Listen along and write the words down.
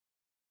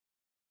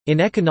In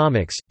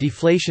economics,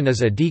 deflation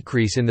is a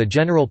decrease in the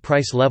general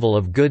price level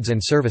of goods and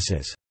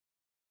services.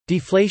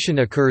 Deflation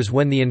occurs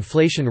when the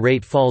inflation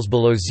rate falls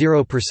below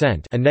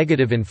 0%, a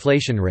negative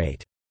inflation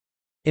rate.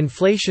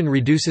 Inflation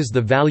reduces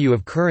the value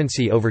of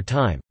currency over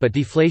time, but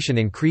deflation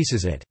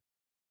increases it.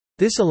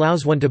 This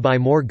allows one to buy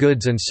more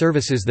goods and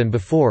services than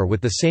before with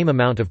the same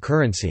amount of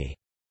currency.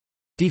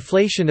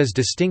 Deflation is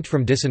distinct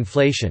from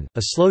disinflation,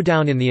 a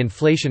slowdown in the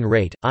inflation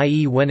rate,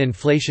 i.e., when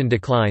inflation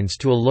declines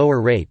to a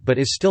lower rate but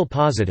is still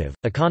positive.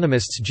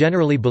 Economists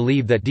generally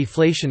believe that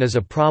deflation is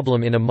a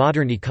problem in a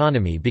modern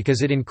economy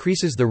because it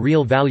increases the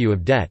real value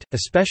of debt,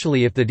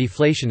 especially if the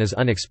deflation is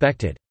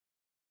unexpected.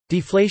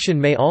 Deflation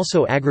may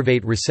also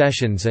aggravate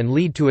recessions and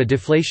lead to a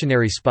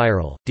deflationary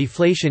spiral.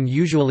 Deflation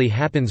usually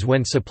happens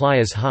when supply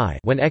is high,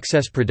 when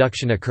excess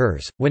production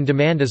occurs, when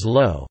demand is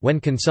low, when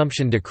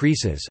consumption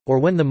decreases, or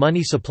when the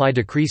money supply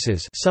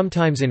decreases,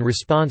 sometimes in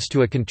response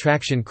to a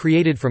contraction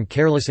created from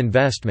careless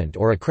investment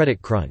or a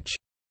credit crunch.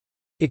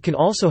 It can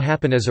also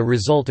happen as a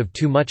result of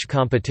too much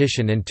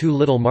competition and too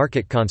little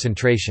market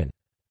concentration.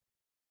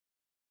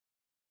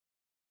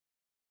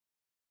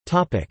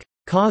 Topic: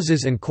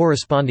 Causes and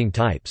corresponding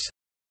types.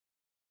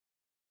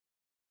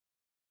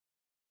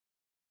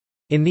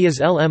 In the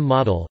IS-LM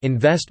model,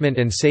 investment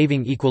and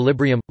saving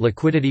equilibrium,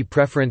 liquidity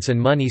preference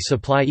and money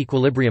supply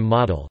equilibrium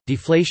model,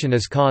 deflation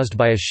is caused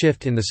by a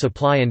shift in the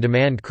supply and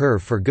demand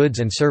curve for goods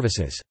and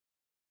services.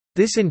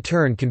 This in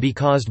turn can be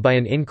caused by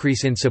an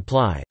increase in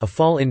supply, a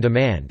fall in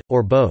demand,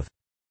 or both.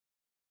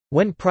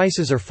 When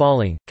prices are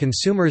falling,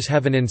 consumers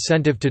have an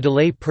incentive to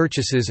delay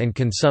purchases and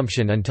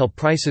consumption until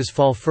prices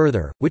fall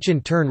further, which in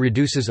turn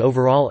reduces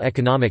overall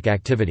economic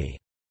activity.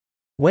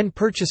 When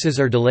purchases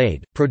are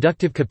delayed,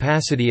 productive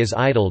capacity is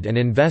idled and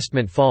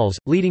investment falls,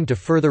 leading to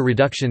further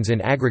reductions in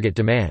aggregate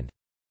demand.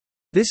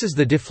 This is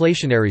the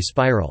deflationary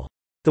spiral.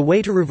 The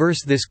way to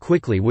reverse this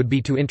quickly would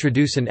be to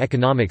introduce an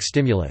economic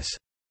stimulus.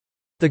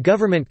 The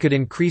government could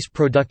increase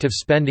productive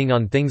spending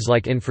on things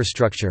like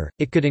infrastructure,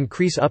 it could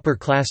increase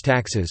upper-class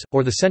taxes,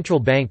 or the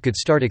central bank could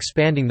start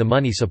expanding the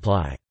money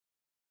supply.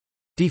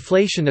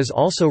 Deflation is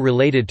also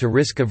related to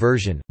risk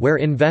aversion, where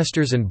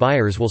investors and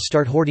buyers will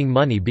start hoarding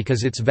money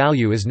because its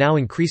value is now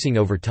increasing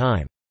over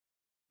time.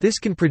 This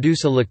can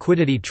produce a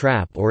liquidity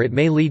trap, or it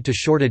may lead to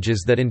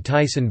shortages that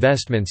entice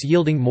investments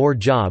yielding more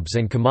jobs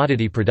and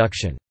commodity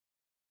production.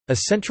 A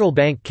central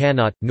bank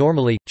cannot,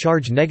 normally,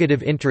 charge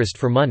negative interest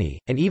for money,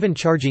 and even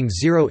charging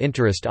zero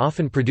interest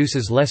often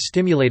produces less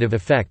stimulative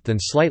effect than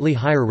slightly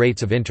higher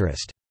rates of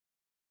interest.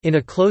 In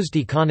a closed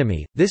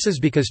economy, this is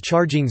because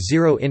charging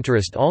zero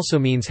interest also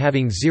means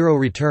having zero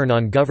return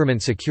on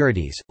government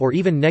securities, or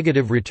even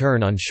negative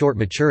return on short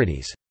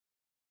maturities.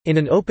 In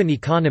an open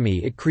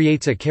economy it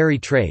creates a carry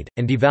trade,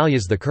 and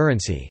devalues the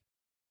currency.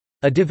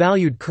 A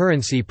devalued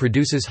currency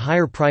produces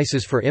higher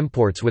prices for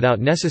imports without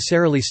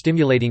necessarily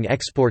stimulating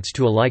exports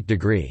to a like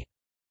degree.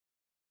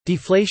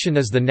 Deflation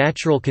is the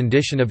natural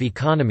condition of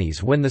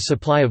economies when the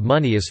supply of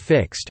money is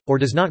fixed, or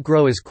does not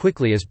grow as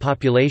quickly as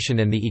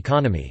population and the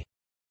economy.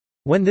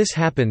 When this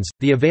happens,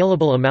 the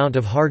available amount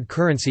of hard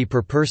currency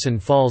per person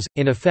falls,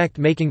 in effect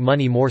making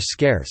money more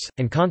scarce,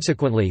 and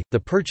consequently, the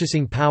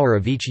purchasing power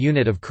of each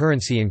unit of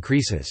currency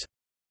increases.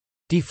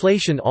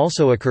 Deflation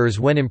also occurs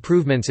when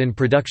improvements in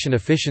production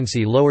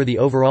efficiency lower the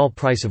overall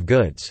price of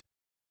goods.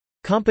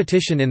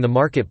 Competition in the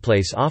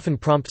marketplace often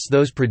prompts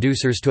those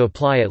producers to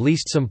apply at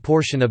least some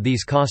portion of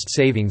these cost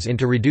savings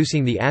into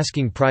reducing the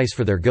asking price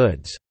for their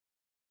goods.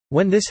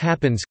 When this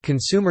happens,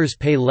 consumers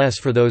pay less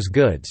for those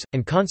goods,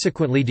 and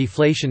consequently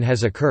deflation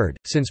has occurred,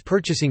 since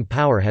purchasing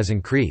power has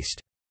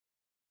increased.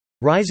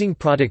 Rising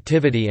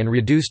productivity and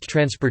reduced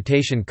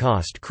transportation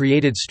cost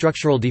created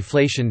structural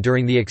deflation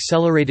during the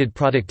accelerated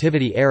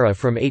productivity era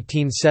from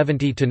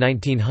 1870 to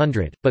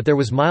 1900, but there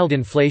was mild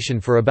inflation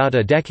for about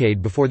a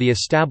decade before the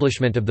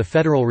establishment of the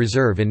Federal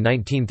Reserve in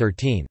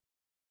 1913.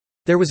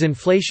 There was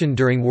inflation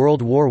during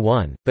World War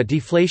I, but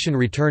deflation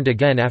returned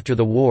again after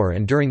the war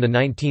and during the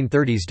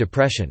 1930s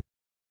depression.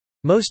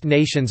 Most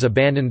nations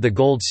abandoned the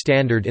gold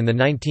standard in the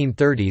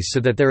 1930s so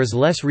that there is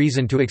less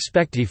reason to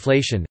expect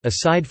deflation,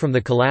 aside from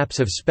the collapse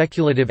of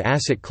speculative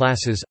asset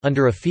classes,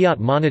 under a fiat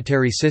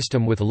monetary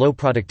system with low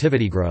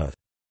productivity growth.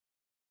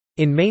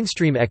 In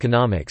mainstream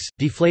economics,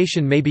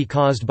 deflation may be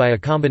caused by a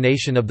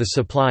combination of the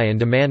supply and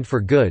demand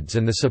for goods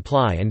and the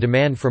supply and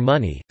demand for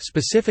money,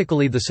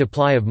 specifically the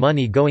supply of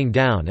money going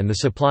down and the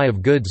supply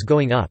of goods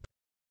going up.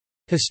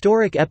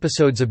 Historic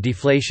episodes of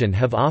deflation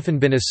have often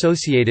been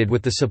associated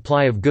with the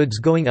supply of goods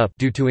going up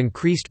due to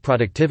increased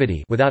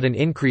productivity without an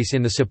increase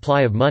in the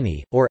supply of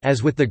money, or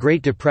as with the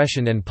Great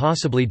Depression and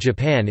possibly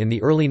Japan in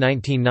the early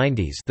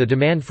 1990s, the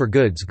demand for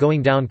goods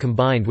going down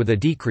combined with a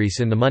decrease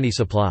in the money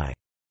supply.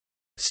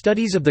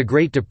 Studies of the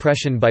Great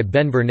Depression by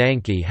Ben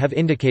Bernanke have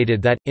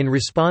indicated that, in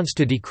response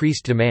to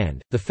decreased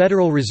demand, the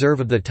Federal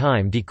Reserve of the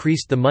time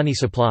decreased the money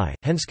supply,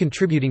 hence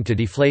contributing to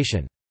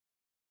deflation.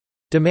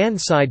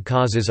 Demand-side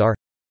causes are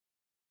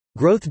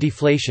Growth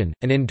deflation,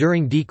 an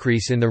enduring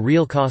decrease in the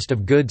real cost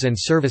of goods and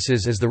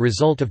services as the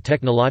result of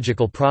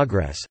technological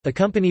progress,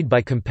 accompanied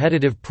by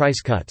competitive price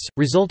cuts,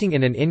 resulting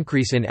in an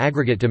increase in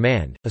aggregate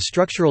demand. A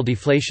structural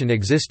deflation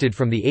existed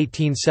from the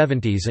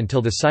 1870s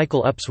until the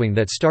cycle upswing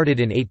that started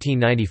in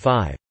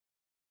 1895.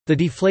 The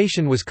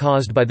deflation was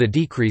caused by the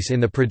decrease in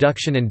the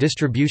production and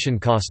distribution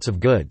costs of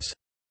goods.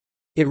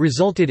 It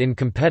resulted in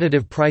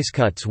competitive price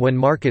cuts when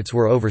markets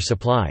were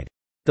oversupplied.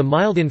 The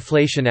mild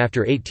inflation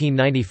after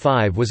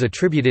 1895 was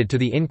attributed to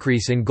the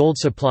increase in gold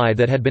supply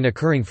that had been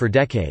occurring for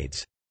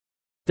decades.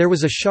 There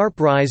was a sharp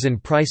rise in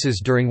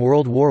prices during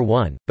World War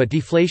I, but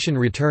deflation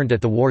returned at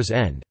the war's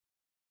end.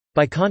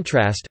 By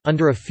contrast,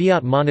 under a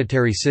fiat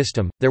monetary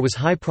system, there was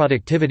high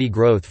productivity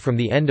growth from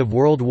the end of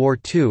World War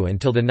II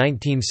until the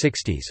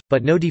 1960s,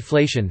 but no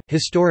deflation.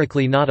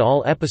 Historically, not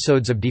all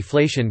episodes of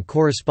deflation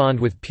correspond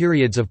with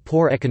periods of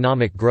poor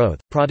economic growth.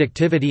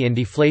 Productivity and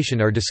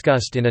deflation are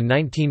discussed in a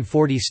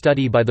 1940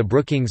 study by the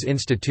Brookings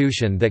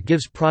Institution that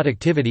gives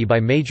productivity by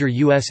major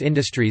U.S.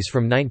 industries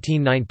from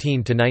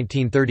 1919 to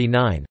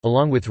 1939,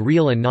 along with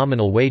real and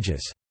nominal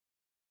wages.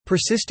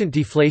 Persistent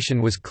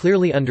deflation was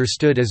clearly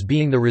understood as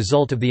being the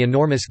result of the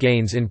enormous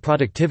gains in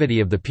productivity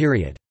of the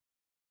period.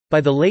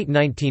 By the late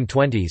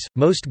 1920s,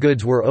 most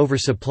goods were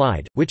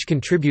oversupplied, which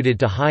contributed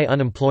to high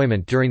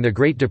unemployment during the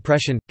Great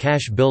Depression.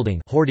 Cash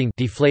building, hoarding,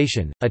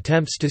 deflation,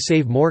 attempts to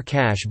save more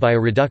cash by a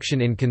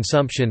reduction in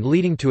consumption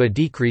leading to a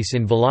decrease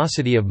in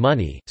velocity of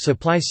money.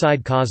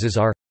 Supply-side causes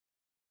are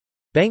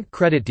bank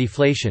credit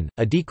deflation,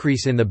 a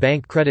decrease in the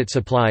bank credit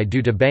supply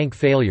due to bank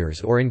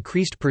failures or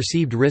increased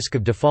perceived risk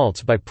of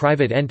defaults by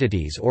private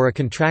entities, or a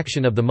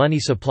contraction of the money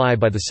supply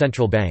by the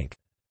central bank.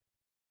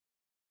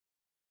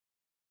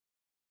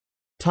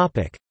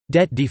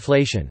 Debt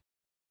deflation.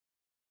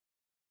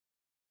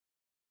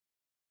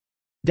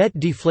 Debt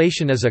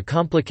deflation is a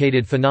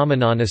complicated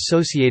phenomenon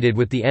associated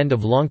with the end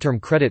of long-term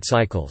credit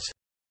cycles.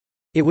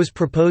 It was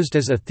proposed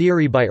as a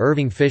theory by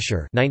Irving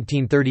Fisher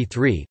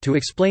 (1933) to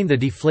explain the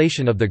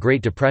deflation of the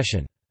Great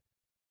Depression.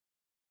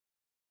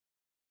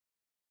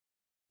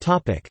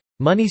 Topic: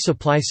 Money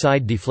supply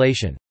side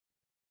deflation.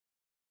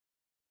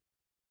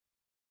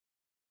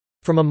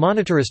 From a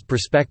monetarist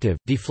perspective,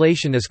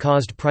 deflation is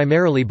caused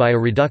primarily by a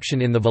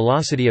reduction in the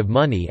velocity of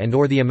money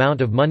and/or the amount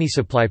of money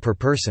supply per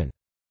person.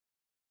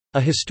 A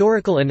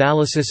historical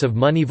analysis of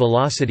money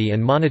velocity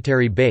and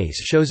monetary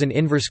base shows an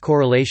inverse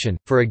correlation.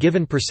 For a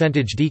given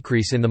percentage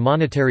decrease in the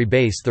monetary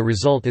base, the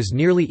result is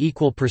nearly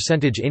equal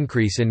percentage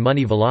increase in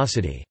money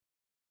velocity.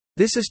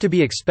 This is to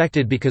be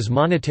expected because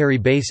monetary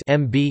base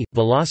 (MB),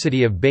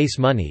 velocity of base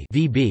money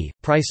 (VB),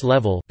 price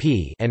level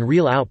 (P), and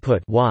real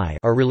output (Y)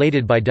 are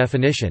related by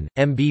definition.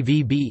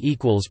 MBVB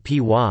equals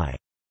PY.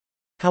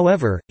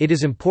 However, it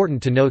is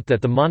important to note that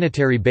the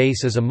monetary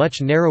base is a much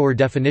narrower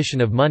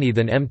definition of money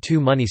than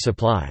M2 money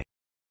supply.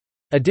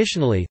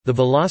 Additionally, the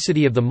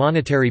velocity of the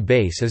monetary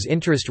base is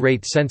interest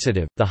rate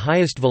sensitive, the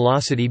highest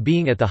velocity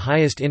being at the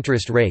highest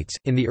interest rates.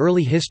 In the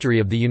early history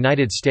of the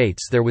United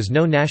States, there was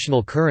no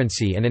national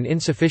currency and an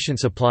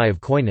insufficient supply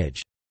of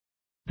coinage.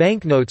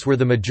 Banknotes were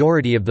the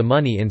majority of the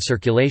money in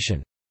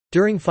circulation.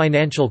 During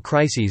financial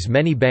crises,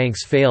 many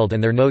banks failed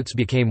and their notes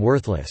became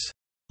worthless.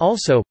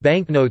 Also,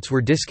 banknotes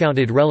were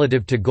discounted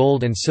relative to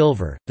gold and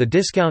silver, the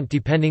discount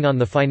depending on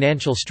the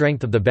financial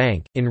strength of the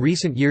bank. In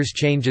recent years,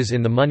 changes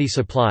in the money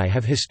supply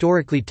have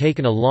historically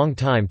taken a long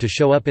time to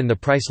show up in the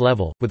price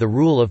level, with a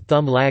rule of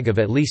thumb lag of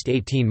at least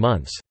 18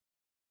 months.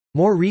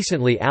 More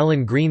recently,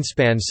 Alan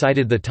Greenspan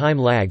cited the time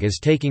lag as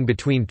taking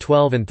between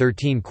 12 and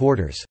 13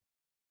 quarters.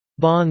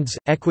 Bonds,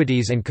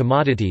 equities, and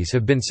commodities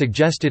have been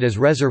suggested as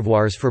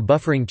reservoirs for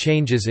buffering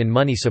changes in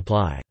money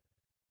supply.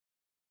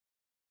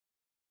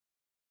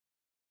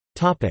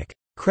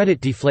 Credit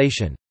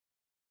deflation.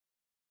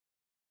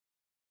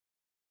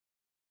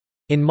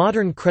 In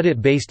modern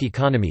credit-based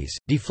economies,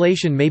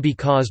 deflation may be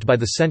caused by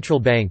the central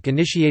bank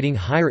initiating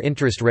higher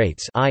interest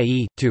rates,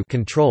 i.e., to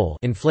control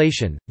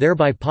inflation,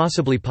 thereby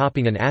possibly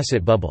popping an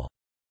asset bubble.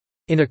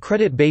 In a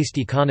credit-based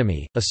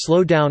economy, a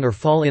slowdown or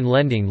fall in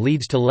lending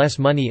leads to less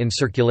money in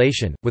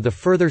circulation, with a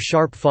further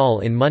sharp fall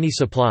in money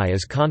supply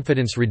as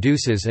confidence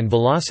reduces and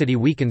velocity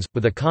weakens,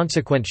 with a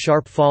consequent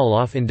sharp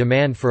fall-off in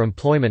demand for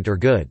employment or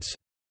goods.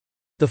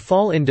 The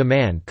fall in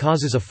demand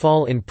causes a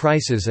fall in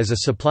prices as a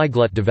supply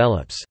glut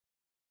develops.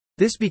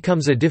 This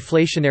becomes a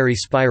deflationary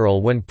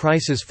spiral when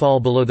prices fall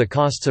below the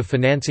costs of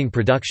financing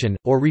production,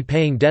 or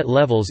repaying debt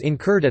levels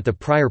incurred at the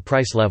prior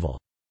price level.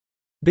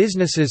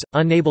 Businesses,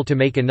 unable to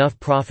make enough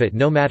profit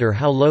no matter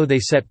how low they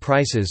set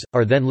prices,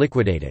 are then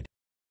liquidated.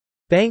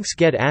 Banks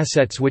get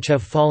assets which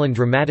have fallen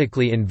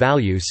dramatically in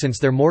value since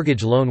their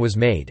mortgage loan was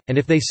made, and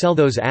if they sell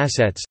those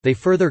assets, they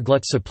further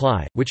glut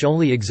supply, which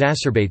only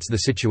exacerbates the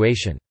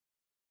situation.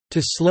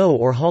 To slow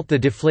or halt the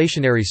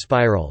deflationary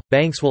spiral,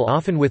 banks will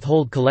often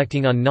withhold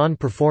collecting on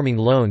non-performing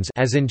loans,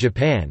 as in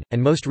Japan, and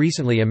most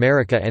recently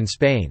America and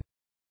Spain.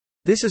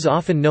 This is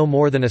often no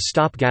more than a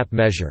stopgap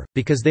measure,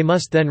 because they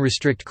must then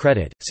restrict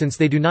credit, since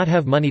they do not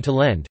have money to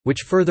lend,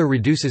 which further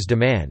reduces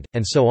demand,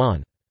 and so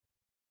on.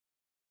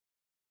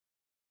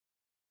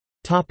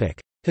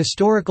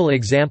 Historical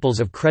examples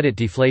of credit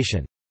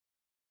deflation.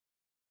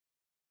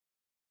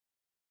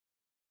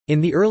 In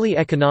the early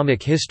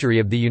economic history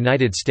of the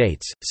United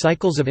States,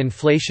 cycles of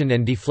inflation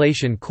and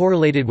deflation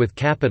correlated with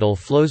capital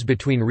flows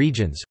between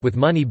regions, with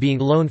money being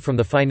loaned from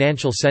the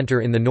financial center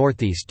in the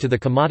Northeast to the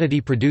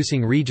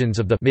commodity-producing regions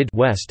of the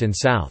Midwest and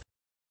South.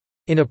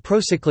 In a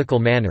procyclical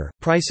manner,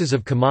 prices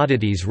of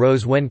commodities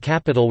rose when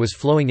capital was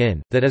flowing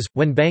in, that is,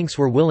 when banks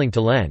were willing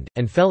to lend,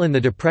 and fell in the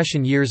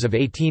Depression years of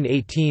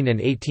 1818 and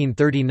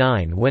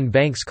 1839 when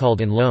banks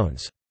called in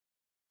loans.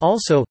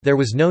 Also, there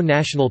was no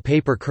national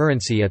paper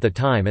currency at the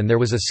time and there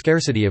was a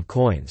scarcity of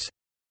coins.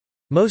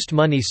 Most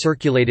money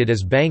circulated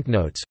as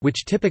banknotes,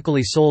 which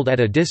typically sold at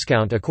a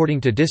discount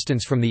according to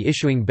distance from the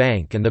issuing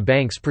bank and the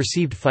bank's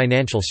perceived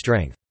financial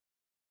strength.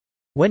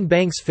 When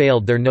banks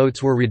failed, their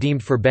notes were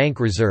redeemed for bank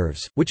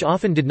reserves, which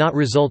often did not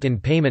result in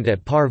payment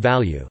at par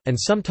value, and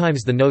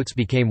sometimes the notes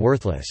became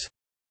worthless.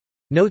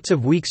 Notes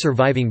of weak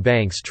surviving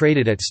banks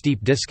traded at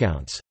steep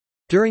discounts.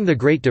 During the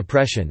Great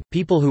Depression,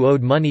 people who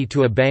owed money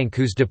to a bank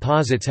whose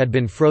deposits had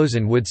been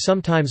frozen would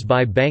sometimes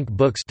buy bank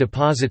books,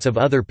 deposits of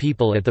other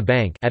people at the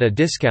bank, at a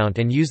discount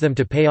and use them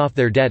to pay off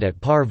their debt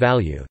at par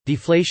value.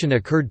 Deflation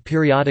occurred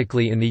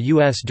periodically in the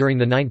U.S. during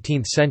the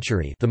 19th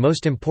century. The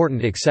most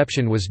important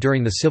exception was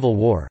during the Civil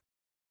War.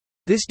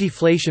 This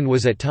deflation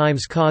was at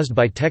times caused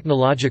by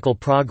technological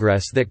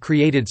progress that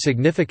created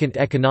significant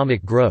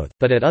economic growth,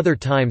 but at other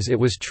times it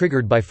was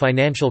triggered by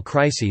financial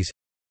crises,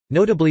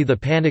 notably the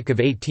Panic of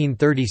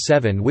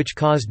 1837 which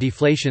caused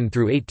deflation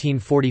through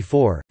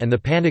 1844, and the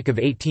Panic of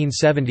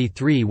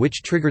 1873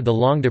 which triggered the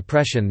Long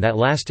Depression that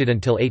lasted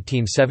until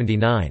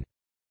 1879.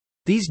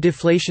 These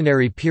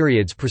deflationary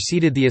periods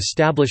preceded the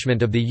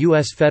establishment of the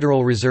U.S.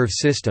 Federal Reserve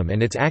System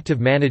and its active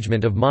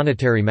management of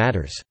monetary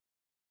matters.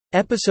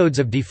 Episodes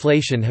of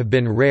deflation have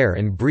been rare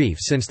and brief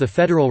since the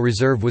Federal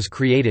Reserve was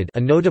created, a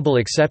notable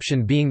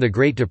exception being the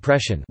Great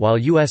Depression, while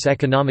U.S.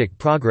 economic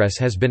progress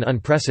has been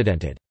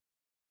unprecedented.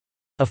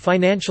 A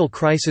financial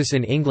crisis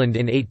in England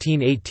in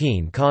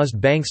 1818 caused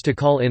banks to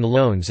call in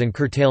loans and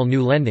curtail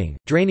new lending,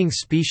 draining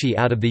specie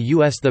out of the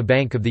U.S. The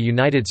Bank of the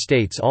United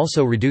States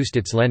also reduced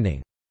its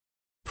lending.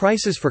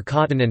 Prices for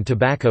cotton and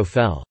tobacco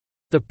fell.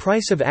 The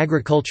price of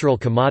agricultural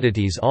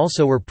commodities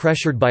also were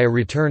pressured by a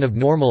return of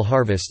normal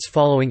harvests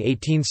following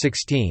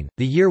 1816,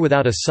 the year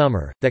without a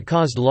summer, that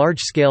caused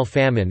large-scale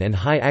famine and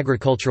high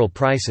agricultural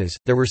prices.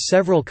 There were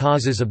several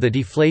causes of the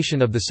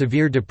deflation of the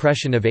severe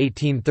depression of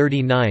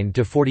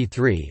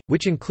 1839–43,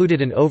 which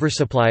included an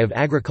oversupply of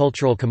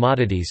agricultural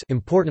commodities,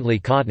 importantly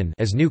cotton,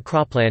 as new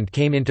cropland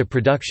came into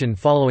production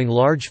following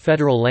large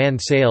federal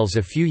land sales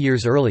a few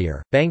years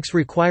earlier, banks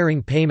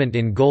requiring payment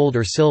in gold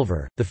or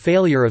silver, the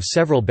failure of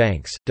several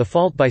banks,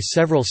 default by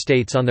several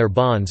states on their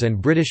bonds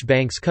and British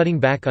banks cutting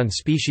back on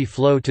specie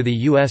flow to the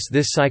U.S.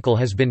 This cycle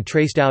has been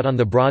traced out on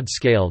the broad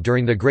scale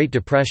during the Great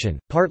Depression,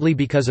 partly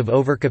because of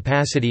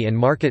overcapacity and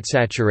market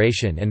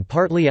saturation and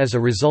partly as a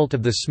result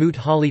of the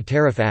Smoot-Hawley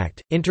Tariff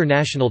Act.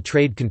 International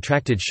trade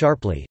contracted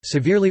sharply,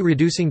 severely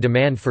reducing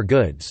demand for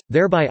goods,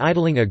 thereby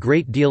idling a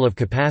great deal of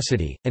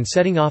capacity, and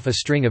setting off a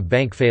string of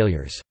bank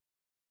failures.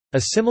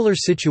 A similar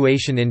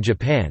situation in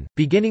Japan,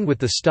 beginning with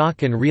the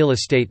stock and real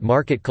estate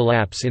market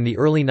collapse in the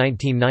early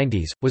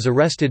 1990s, was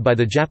arrested by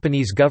the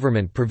Japanese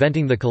government,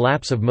 preventing the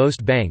collapse of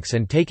most banks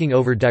and taking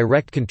over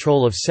direct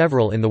control of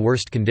several in the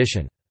worst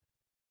condition.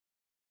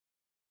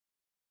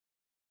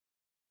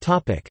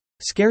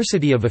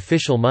 Scarcity of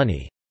official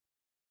money.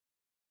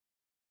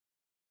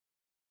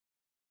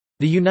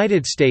 The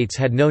United States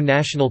had no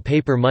national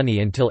paper money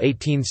until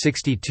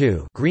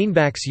 1862.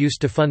 Greenbacks used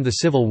to fund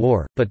the Civil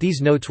War, but these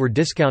notes were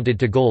discounted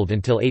to gold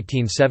until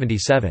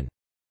 1877.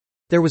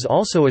 There was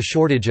also a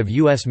shortage of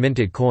U.S.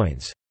 minted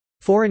coins.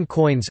 Foreign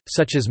coins,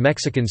 such as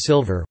Mexican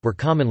silver, were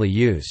commonly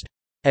used.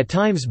 At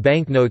times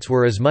banknotes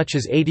were as much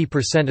as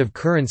 80% of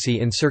currency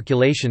in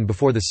circulation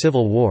before the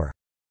Civil War.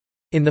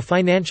 In the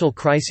financial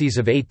crises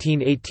of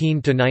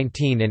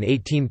 1818–19 and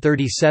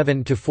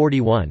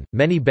 1837–41,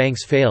 many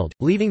banks failed,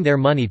 leaving their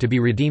money to be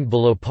redeemed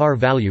below par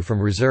value from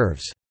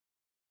reserves.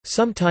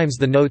 Sometimes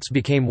the notes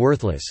became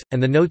worthless,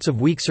 and the notes of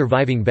weak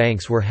surviving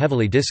banks were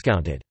heavily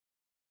discounted.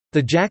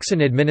 The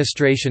Jackson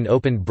administration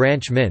opened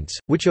branch mints,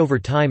 which over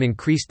time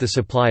increased the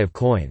supply of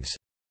coins.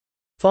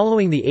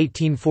 Following the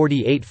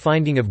 1848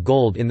 finding of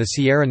gold in the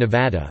Sierra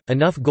Nevada,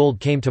 enough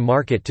gold came to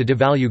market to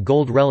devalue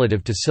gold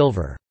relative to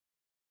silver.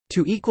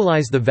 To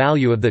equalize the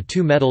value of the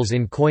two metals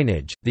in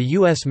coinage, the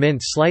U.S.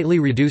 Mint slightly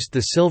reduced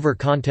the silver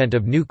content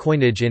of new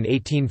coinage in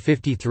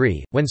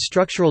 1853. When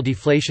structural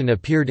deflation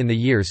appeared in the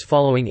years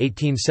following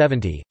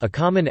 1870, a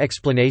common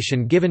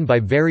explanation given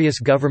by various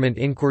government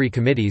inquiry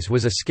committees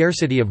was a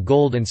scarcity of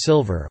gold and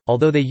silver,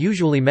 although they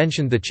usually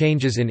mentioned the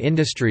changes in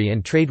industry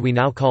and trade we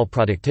now call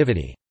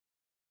productivity.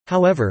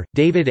 However,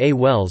 David A.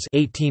 Wells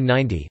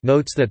 (1890)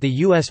 notes that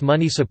the U.S.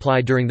 money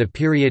supply during the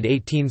period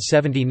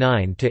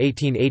 1879 to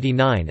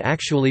 1889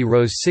 actually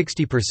rose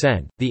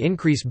 60%, the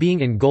increase being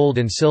in gold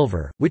and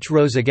silver, which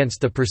rose against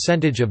the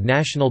percentage of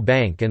national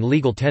bank and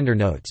legal tender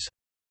notes.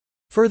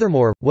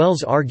 Furthermore,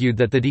 Wells argued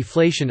that the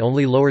deflation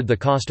only lowered the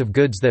cost of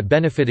goods that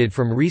benefited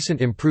from recent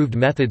improved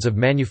methods of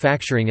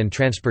manufacturing and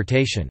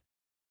transportation.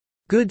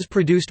 Goods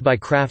produced by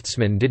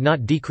craftsmen did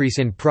not decrease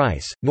in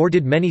price, nor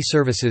did many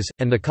services,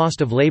 and the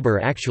cost of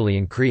labor actually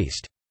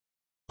increased.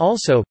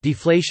 Also,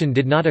 deflation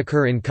did not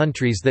occur in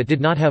countries that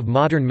did not have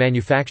modern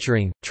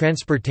manufacturing,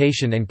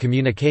 transportation, and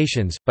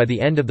communications. By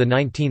the end of the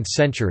 19th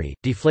century,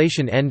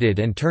 deflation ended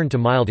and turned to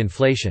mild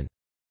inflation.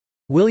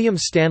 William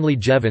Stanley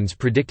Jevons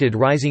predicted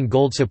rising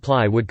gold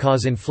supply would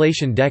cause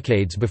inflation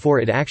decades before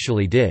it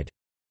actually did.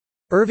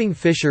 Irving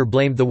Fisher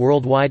blamed the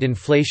worldwide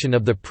inflation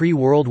of the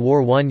pre-World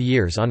War I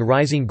years on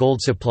rising gold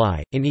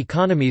supply. In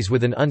economies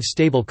with an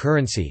unstable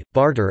currency,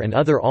 barter and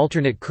other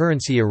alternate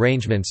currency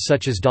arrangements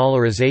such as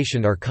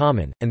dollarization are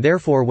common, and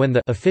therefore when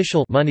the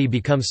official money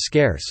becomes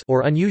scarce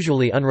or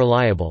unusually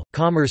unreliable,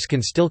 commerce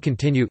can still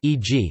continue,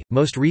 e.g.,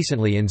 most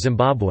recently in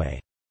Zimbabwe.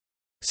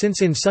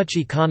 Since in such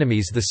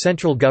economies the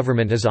central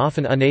government is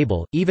often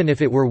unable, even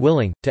if it were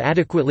willing, to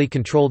adequately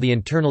control the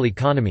internal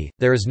economy,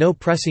 there is no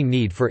pressing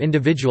need for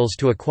individuals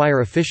to acquire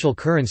official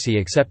currency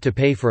except to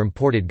pay for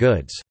imported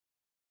goods.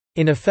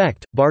 In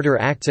effect, barter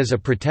acts as a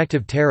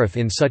protective tariff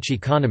in such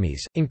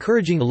economies,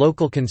 encouraging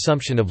local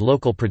consumption of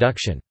local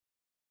production.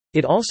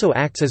 It also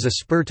acts as a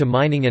spur to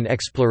mining and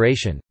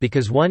exploration,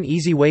 because one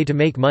easy way to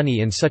make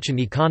money in such an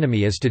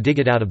economy is to dig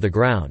it out of the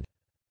ground.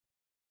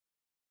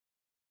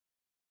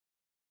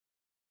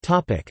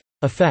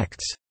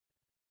 Effects.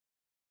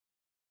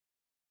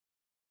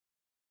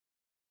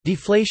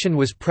 Deflation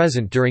was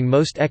present during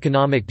most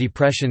economic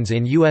depressions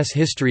in U.S.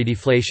 history.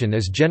 Deflation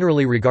is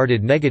generally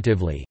regarded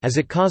negatively, as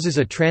it causes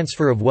a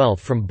transfer of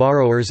wealth from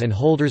borrowers and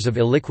holders of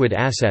illiquid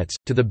assets,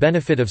 to the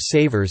benefit of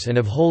savers and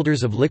of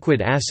holders of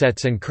liquid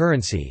assets and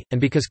currency, and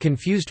because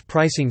confused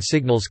pricing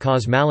signals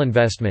cause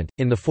malinvestment,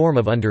 in the form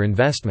of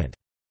underinvestment.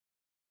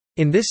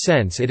 In this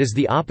sense it is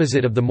the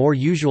opposite of the more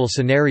usual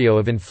scenario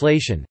of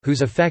inflation,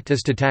 whose effect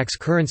is to tax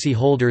currency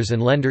holders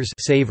and lenders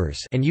savers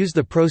and use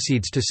the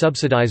proceeds to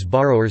subsidize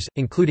borrowers,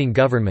 including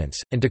governments,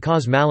 and to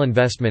cause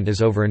malinvestment as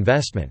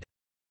overinvestment.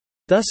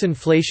 Thus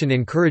inflation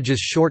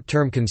encourages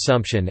short-term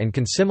consumption and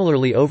can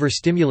similarly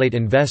overstimulate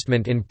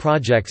investment in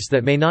projects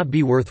that may not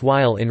be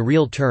worthwhile in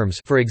real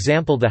terms, for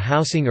example the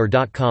housing or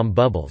dot-com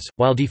bubbles,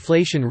 while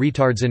deflation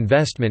retards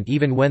investment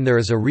even when there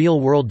is a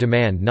real-world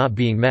demand not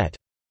being met.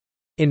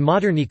 In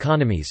modern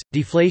economies,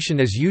 deflation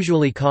is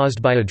usually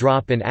caused by a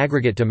drop in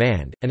aggregate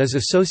demand, and is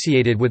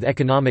associated with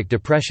economic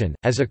depression,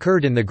 as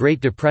occurred in the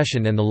Great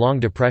Depression and the Long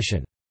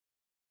Depression.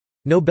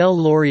 Nobel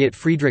laureate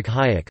Friedrich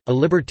Hayek, a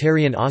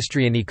libertarian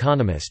Austrian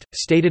economist,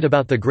 stated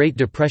about the Great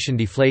Depression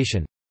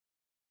deflation,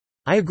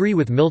 "I agree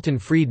with Milton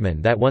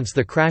Friedman that once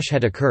the crash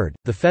had occurred,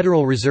 the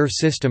Federal Reserve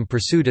System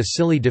pursued a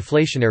silly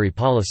deflationary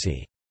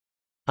policy.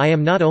 I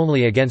am not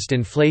only against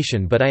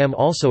inflation but I am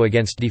also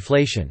against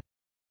deflation."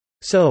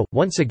 So,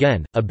 once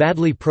again, a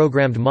badly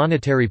programmed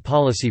monetary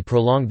policy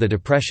prolonged the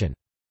depression.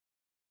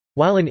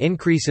 While an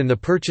increase in the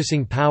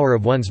purchasing power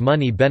of one's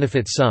money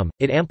benefits some,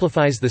 it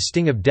amplifies the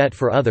sting of debt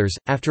for others.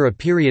 After a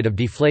period of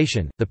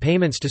deflation, the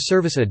payments to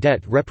service a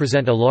debt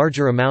represent a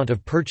larger amount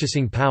of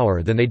purchasing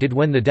power than they did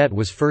when the debt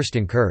was first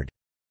incurred.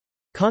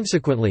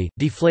 Consequently,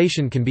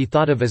 deflation can be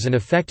thought of as an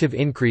effective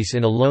increase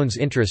in a loan's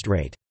interest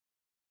rate.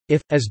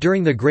 If, as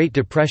during the Great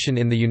Depression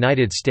in the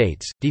United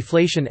States,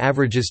 deflation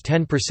averages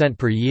 10%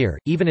 per year,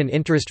 even an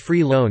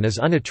interest-free loan is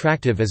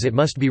unattractive as it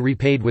must be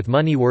repaid with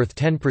money worth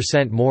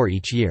 10% more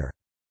each year.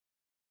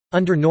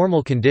 Under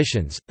normal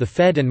conditions, the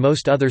Fed and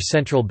most other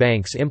central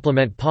banks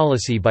implement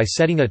policy by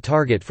setting a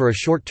target for a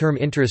short-term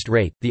interest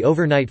rate, the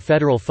overnight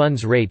federal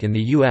funds rate in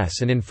the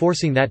U.S., and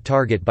enforcing that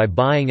target by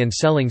buying and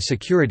selling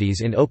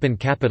securities in open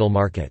capital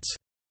markets.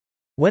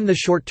 When the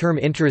short-term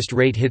interest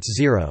rate hits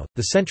zero,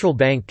 the central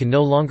bank can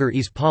no longer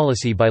ease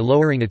policy by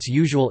lowering its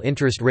usual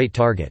interest rate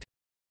target.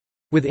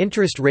 With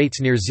interest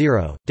rates near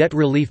zero, debt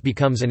relief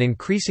becomes an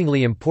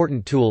increasingly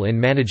important tool in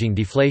managing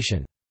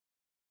deflation.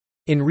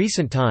 In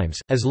recent times,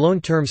 as loan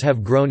terms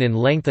have grown in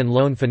length and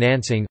loan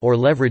financing or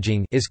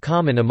leveraging is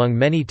common among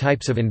many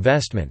types of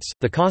investments,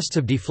 the costs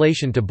of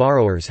deflation to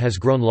borrowers has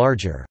grown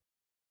larger.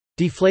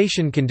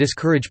 Deflation can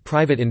discourage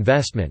private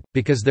investment,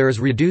 because there is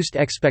reduced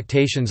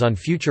expectations on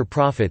future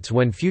profits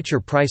when future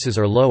prices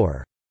are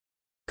lower.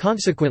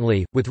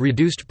 Consequently, with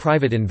reduced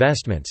private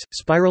investments,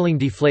 spiraling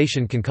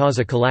deflation can cause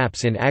a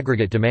collapse in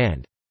aggregate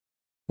demand.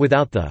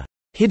 Without the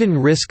hidden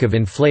risk of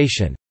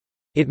inflation,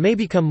 it may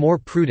become more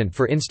prudent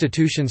for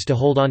institutions to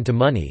hold on to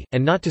money,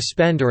 and not to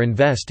spend or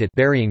invest it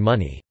burying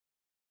money.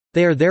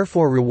 They are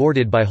therefore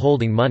rewarded by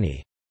holding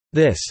money.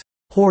 This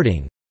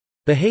hoarding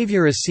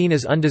behavior is seen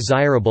as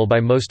undesirable by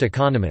most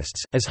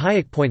economists, as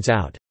Hayek points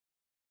out.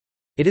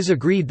 It is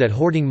agreed that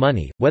hoarding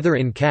money, whether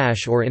in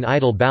cash or in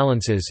idle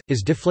balances,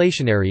 is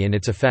deflationary in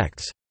its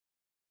effects.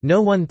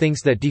 No one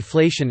thinks that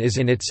deflation is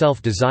in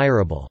itself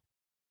desirable.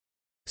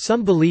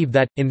 Some believe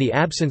that, in the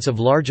absence of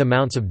large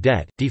amounts of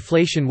debt,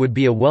 deflation would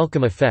be a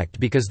welcome effect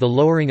because the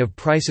lowering of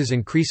prices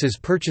increases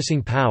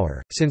purchasing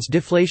power. Since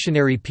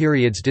deflationary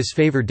periods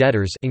disfavor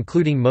debtors,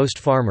 including most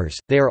farmers,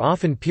 they are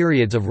often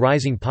periods of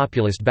rising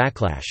populist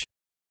backlash.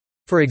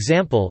 For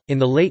example, in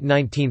the late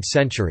 19th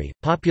century,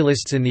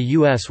 populists in the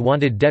U.S.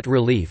 wanted debt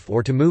relief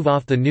or to move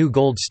off the new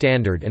gold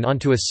standard and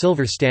onto a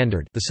silver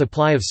standard. The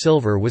supply of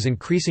silver was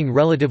increasing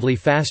relatively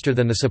faster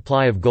than the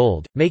supply of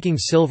gold, making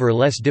silver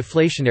less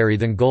deflationary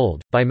than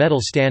gold, bimetal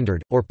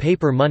standard, or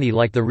paper money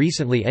like the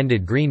recently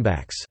ended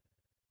greenbacks.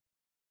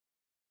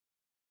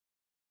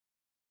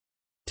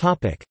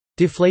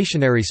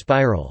 Deflationary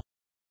spiral.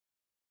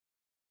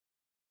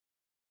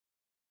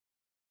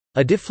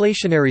 A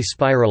deflationary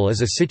spiral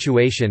is a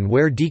situation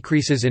where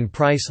decreases in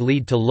price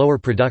lead to lower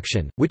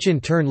production, which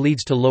in turn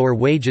leads to lower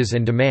wages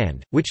and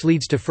demand, which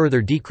leads to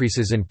further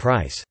decreases in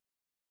price.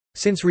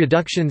 Since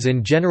reductions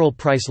in general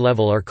price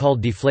level are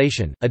called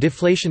deflation, a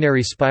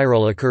deflationary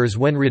spiral occurs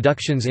when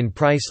reductions in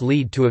price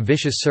lead to a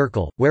vicious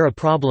circle, where a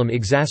problem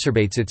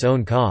exacerbates its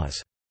own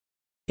cause.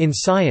 In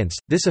science,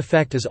 this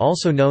effect is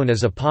also known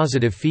as a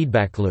positive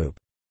feedback loop.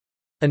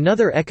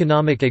 Another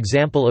economic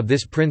example of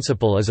this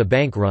principle is a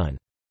bank run.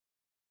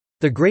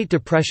 The Great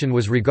Depression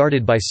was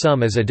regarded by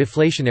some as a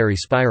deflationary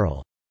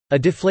spiral. A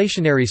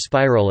deflationary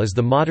spiral is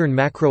the modern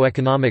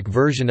macroeconomic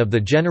version of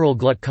the general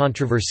glut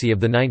controversy of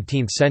the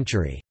 19th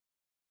century.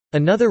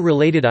 Another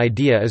related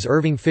idea is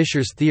Irving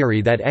Fisher's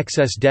theory that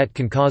excess debt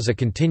can cause a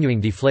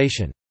continuing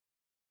deflation.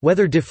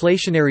 Whether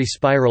deflationary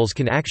spirals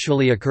can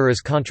actually occur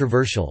is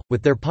controversial,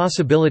 with their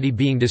possibility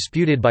being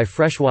disputed by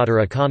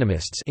freshwater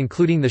economists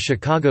including the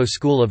Chicago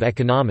School of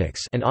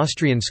Economics and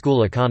Austrian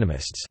school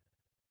economists.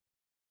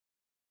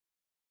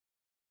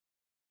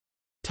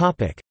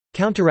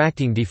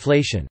 Counteracting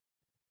deflation.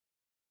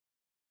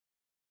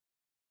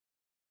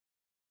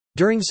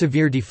 During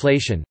severe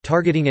deflation,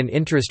 targeting an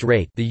interest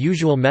rate, the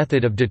usual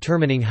method of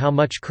determining how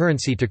much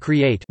currency to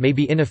create, may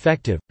be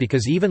ineffective,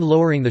 because even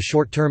lowering the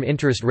short-term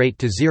interest rate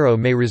to zero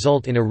may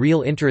result in a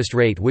real interest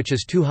rate which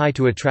is too high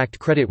to attract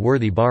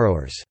credit-worthy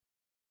borrowers.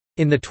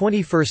 In the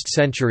 21st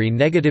century,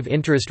 negative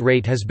interest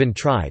rate has been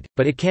tried,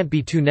 but it can't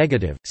be too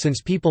negative,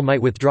 since people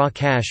might withdraw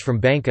cash from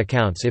bank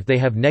accounts if they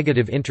have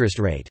negative interest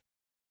rate.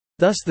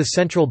 Thus the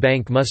central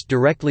bank must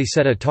directly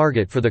set a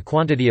target for the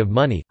quantity of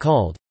money,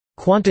 called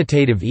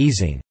quantitative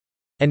easing,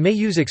 and may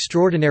use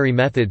extraordinary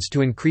methods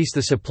to increase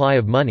the supply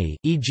of money,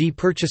 e.g.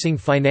 purchasing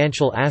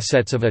financial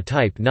assets of a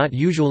type not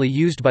usually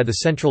used by the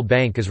central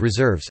bank as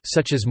reserves,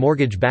 such as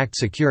mortgage-backed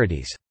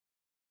securities.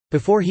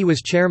 Before he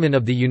was chairman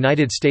of the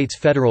United States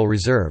Federal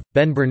Reserve,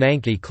 Ben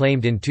Bernanke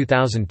claimed in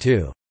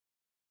 2002,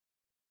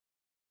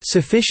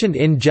 "Sufficient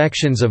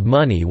injections of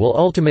money will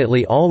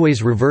ultimately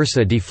always reverse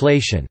a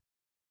deflation."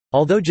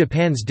 Although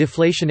Japan's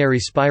deflationary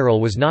spiral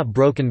was not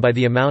broken by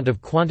the amount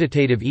of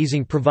quantitative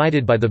easing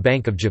provided by the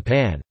Bank of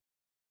Japan.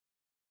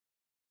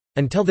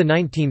 Until the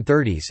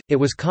 1930s, it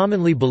was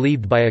commonly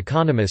believed by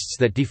economists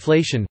that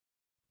deflation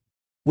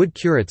would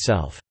cure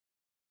itself.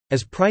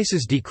 As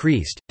prices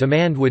decreased,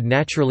 demand would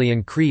naturally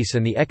increase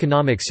and the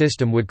economic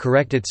system would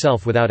correct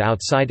itself without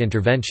outside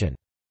intervention.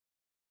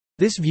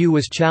 This view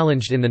was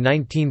challenged in the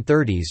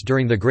 1930s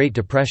during the Great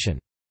Depression.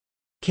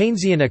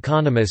 Keynesian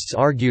economists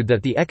argued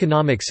that the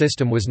economic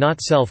system was not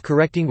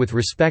self-correcting with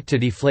respect to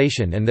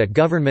deflation and that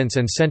governments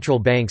and central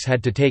banks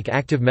had to take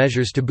active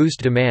measures to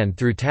boost demand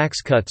through tax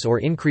cuts or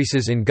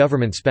increases in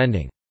government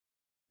spending.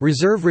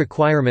 Reserve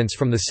requirements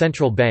from the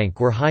central bank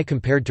were high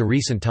compared to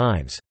recent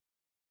times.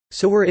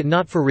 So were it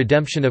not for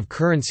redemption of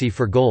currency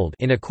for gold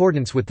in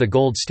accordance with the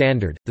gold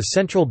standard, the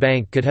central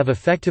bank could have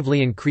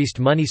effectively increased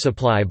money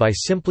supply by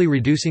simply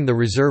reducing the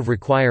reserve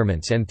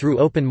requirements and through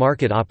open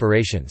market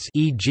operations,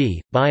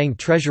 e.g., buying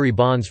treasury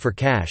bonds for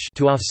cash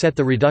to offset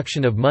the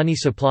reduction of money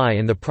supply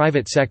in the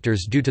private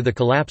sectors due to the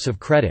collapse of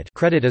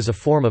credit as a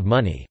form of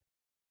money.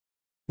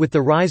 With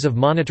the rise of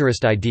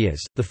monetarist ideas,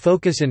 the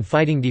focus in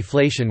fighting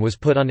deflation was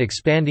put on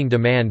expanding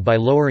demand by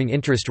lowering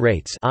interest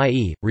rates,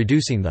 i.e.,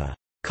 reducing the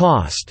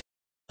cost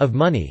of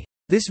money.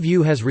 This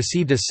view has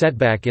received a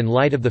setback in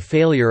light of the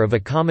failure of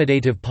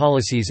accommodative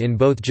policies in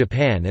both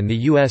Japan and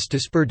the US to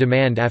spur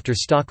demand after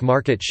stock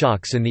market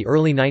shocks in the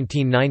early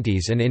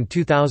 1990s and in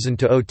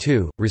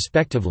 2000–02,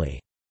 respectively.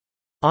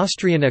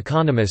 Austrian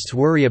economists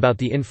worry about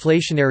the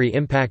inflationary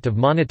impact of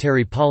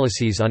monetary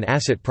policies on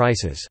asset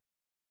prices.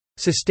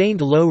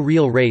 Sustained low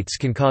real rates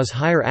can cause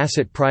higher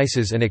asset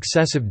prices and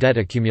excessive debt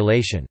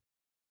accumulation.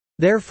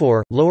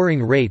 Therefore,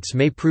 lowering rates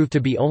may prove to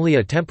be only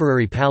a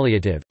temporary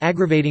palliative,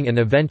 aggravating an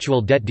eventual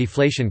debt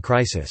deflation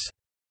crisis.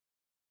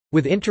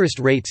 With interest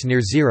rates near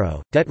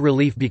zero, debt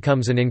relief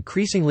becomes an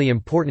increasingly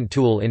important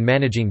tool in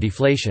managing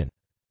deflation.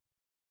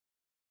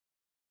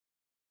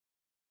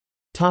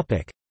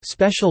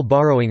 Special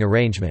borrowing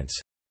arrangements.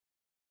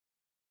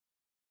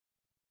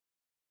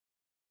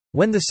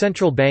 When the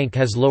central bank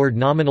has lowered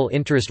nominal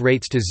interest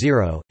rates to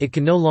zero, it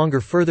can no longer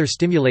further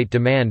stimulate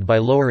demand by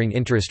lowering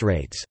interest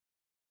rates.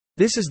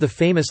 This is the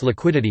famous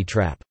liquidity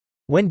trap.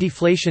 When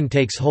deflation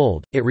takes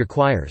hold, it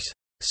requires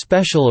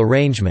special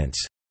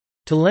arrangements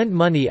to lend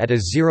money at a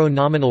zero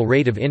nominal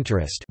rate of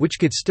interest, which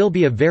could still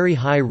be a very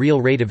high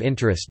real rate of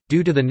interest,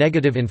 due to the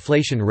negative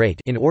inflation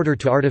rate, in order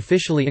to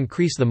artificially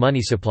increase the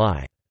money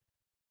supply.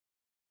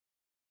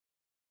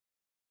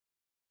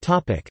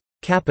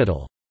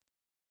 Capital.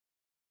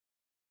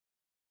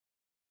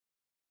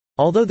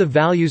 Although the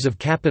values of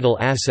capital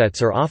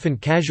assets are often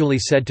casually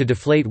said to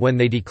deflate when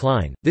they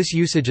decline, this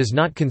usage is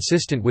not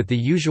consistent with the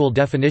usual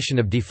definition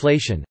of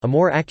deflation. A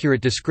more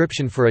accurate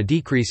description for a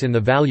decrease in the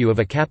value of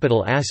a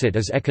capital asset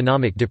is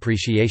economic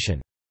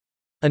depreciation.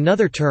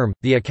 Another term,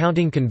 the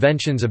accounting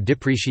conventions of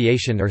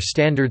depreciation, are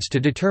standards to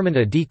determine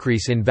a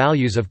decrease in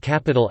values of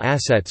capital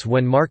assets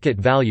when market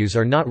values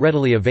are not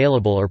readily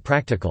available or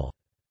practical.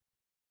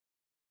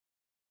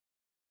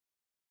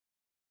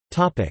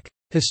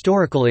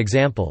 Historical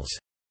examples.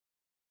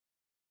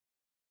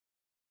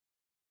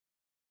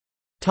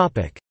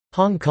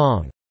 Hong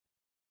Kong.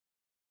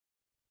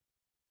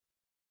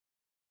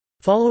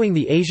 Following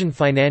the Asian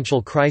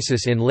financial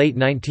crisis in late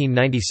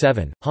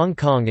 1997, Hong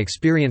Kong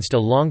experienced a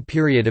long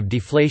period of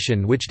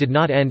deflation which did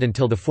not end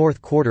until the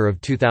fourth quarter of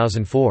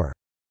 2004.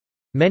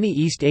 Many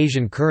East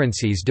Asian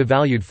currencies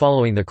devalued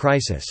following the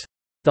crisis.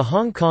 The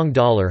Hong Kong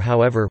dollar,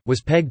 however,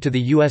 was pegged to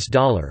the US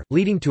dollar,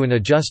 leading to an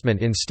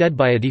adjustment instead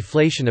by a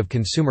deflation of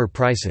consumer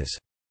prices.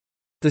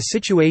 The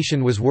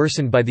situation was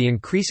worsened by the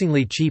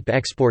increasingly cheap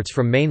exports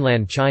from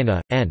mainland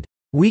China, and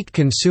weak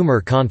consumer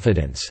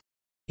confidence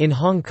in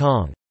Hong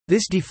Kong.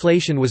 This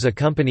deflation was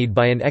accompanied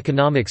by an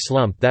economic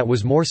slump that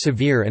was more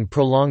severe and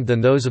prolonged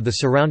than those of the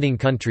surrounding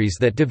countries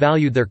that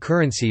devalued their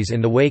currencies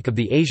in the wake of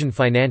the Asian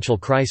financial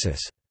crisis.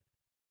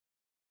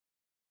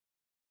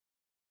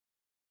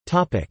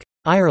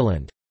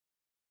 Ireland.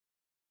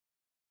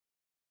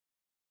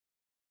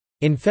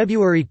 In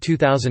February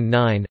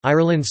 2009,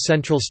 Ireland's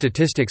Central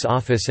Statistics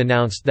Office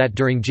announced that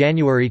during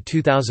January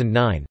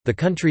 2009, the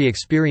country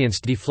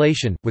experienced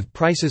deflation, with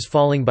prices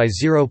falling by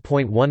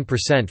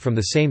 0.1% from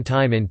the same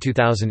time in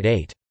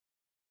 2008.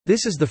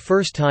 This is the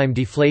first time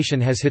deflation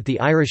has hit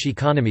the Irish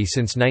economy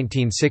since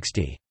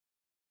 1960.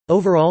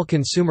 Overall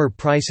consumer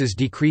prices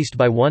decreased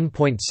by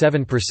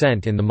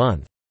 1.7% in the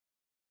month.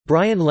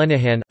 Brian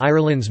Lenihan,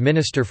 Ireland's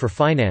Minister for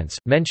Finance,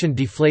 mentioned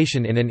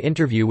deflation in an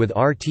interview with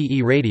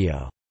RTE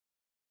Radio.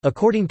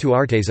 According to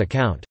Arte's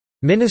account,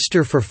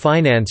 Minister for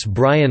Finance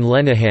Brian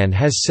Lenihan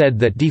has said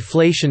that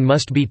deflation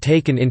must be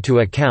taken into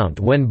account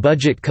when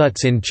budget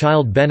cuts in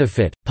child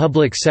benefit,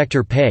 public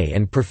sector pay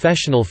and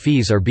professional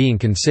fees are being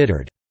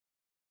considered.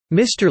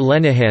 Mr.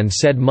 Lenihan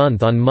said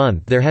month on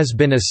month there has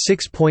been a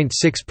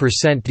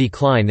 6.6%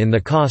 decline in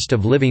the cost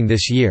of living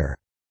this year.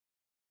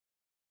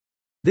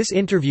 This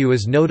interview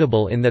is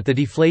notable in that the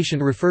deflation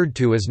referred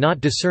to is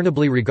not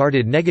discernibly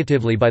regarded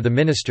negatively by the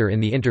minister in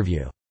the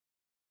interview.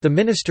 The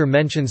minister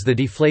mentions the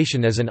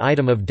deflation as an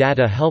item of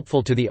data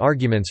helpful to the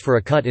arguments for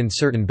a cut in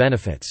certain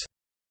benefits.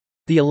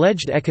 The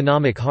alleged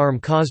economic harm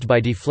caused by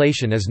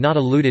deflation is not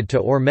alluded to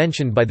or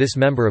mentioned by this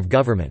member of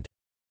government.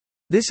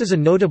 This is a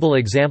notable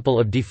example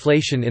of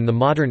deflation in the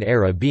modern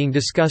era being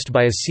discussed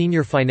by a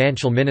senior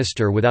financial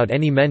minister without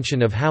any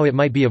mention of how it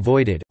might be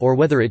avoided, or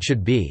whether it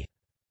should be.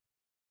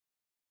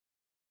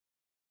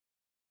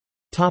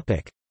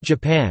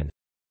 Japan.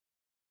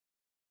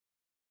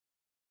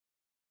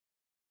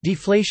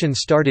 Deflation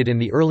started in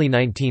the early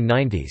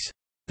 1990s.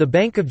 The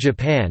Bank of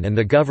Japan and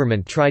the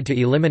government tried to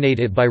eliminate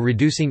it by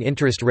reducing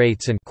interest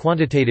rates and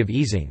quantitative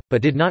easing,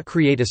 but did not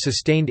create a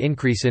sustained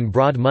increase in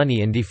broad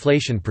money and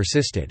deflation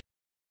persisted.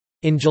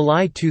 In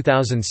July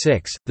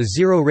 2006, the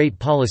zero-rate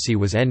policy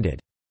was ended.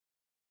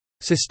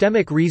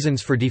 Systemic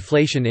reasons for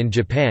deflation in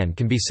Japan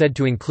can be said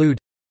to include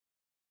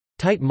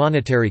tight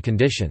monetary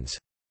conditions.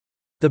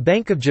 The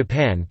Bank of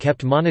Japan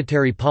kept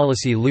monetary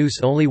policy loose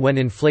only when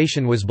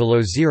inflation was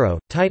below zero,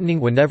 tightening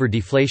whenever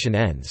deflation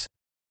ends.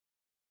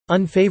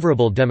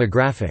 Unfavorable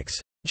demographics.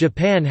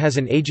 Japan has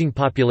an aging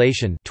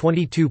population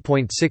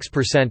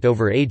 22.6%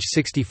 over age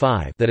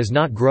 65 that is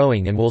not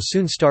growing and will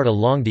soon start a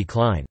long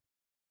decline.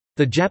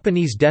 The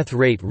Japanese death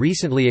rate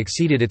recently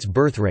exceeded its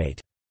birth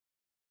rate.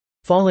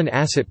 Fallen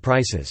asset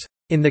prices.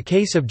 In the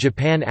case of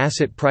Japan,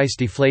 asset price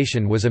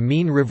deflation was a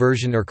mean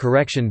reversion or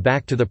correction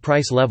back to the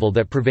price level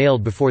that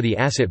prevailed before the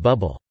asset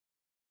bubble.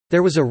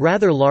 There was a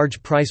rather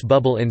large price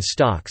bubble in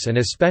stocks and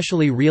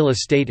especially real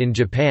estate in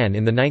Japan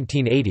in the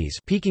 1980s,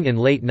 peaking in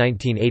late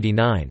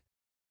 1989.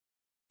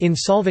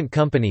 Insolvent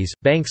companies,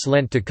 banks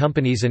lent to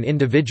companies and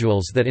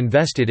individuals that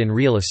invested in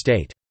real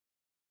estate.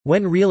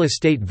 When real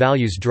estate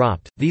values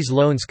dropped, these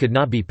loans could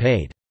not be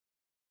paid.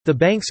 The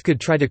banks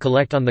could try to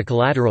collect on the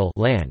collateral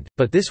land,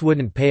 but this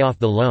wouldn't pay off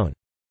the loan.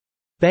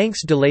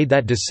 Banks delayed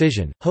that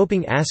decision,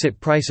 hoping asset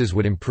prices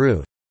would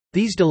improve.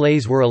 These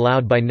delays were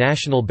allowed by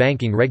national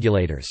banking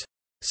regulators.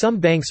 Some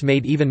banks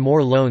made even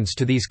more loans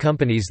to these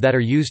companies that are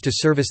used to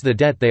service the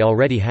debt they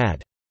already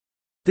had.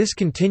 This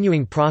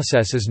continuing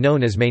process is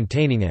known as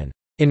maintaining an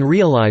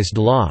unrealized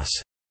loss,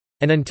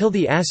 and until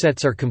the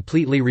assets are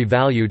completely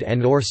revalued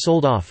and/or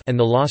sold off and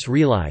the loss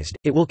realized,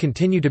 it will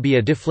continue to be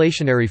a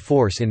deflationary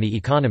force in the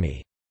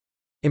economy.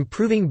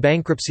 Improving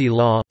bankruptcy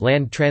law,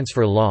 land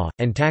transfer law,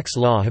 and tax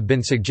law have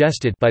been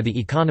suggested by The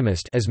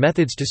Economist as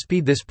methods to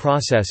speed this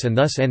process and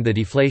thus end the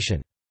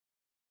deflation.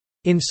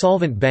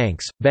 Insolvent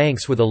banks,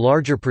 banks with a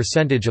larger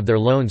percentage of their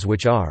loans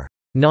which are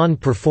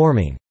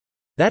non-performing,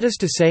 that is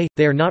to say,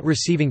 they are not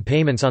receiving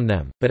payments on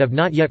them, but have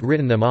not yet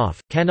written them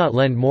off, cannot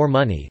lend more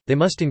money, they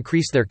must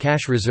increase their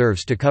cash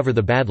reserves to cover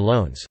the bad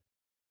loans.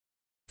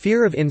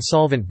 Fear of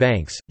insolvent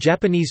banks.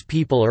 Japanese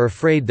people are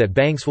afraid that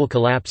banks will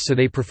collapse, so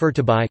they prefer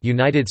to buy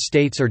United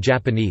States or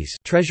Japanese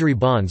treasury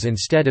bonds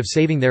instead of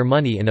saving their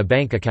money in a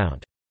bank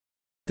account.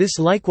 This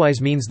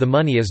likewise means the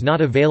money is not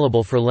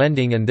available for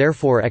lending and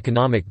therefore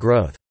economic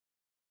growth.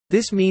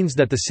 This means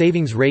that the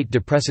savings rate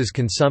depresses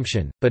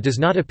consumption, but does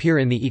not appear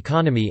in the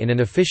economy in an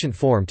efficient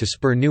form to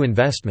spur new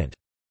investment.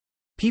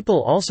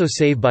 People also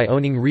save by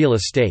owning real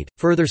estate,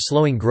 further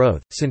slowing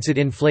growth, since it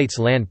inflates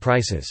land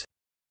prices.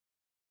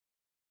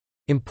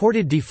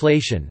 Imported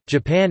deflation.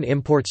 Japan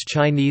imports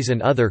Chinese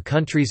and other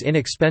countries'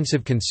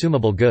 inexpensive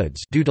consumable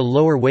goods due to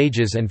lower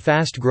wages and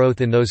fast growth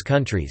in those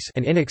countries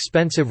and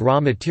inexpensive raw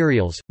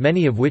materials,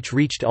 many of which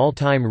reached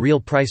all-time real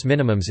price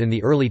minimums in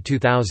the early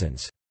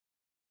 2000s.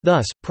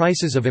 Thus,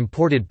 prices of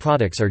imported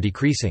products are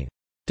decreasing.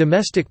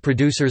 Domestic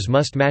producers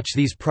must match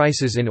these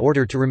prices in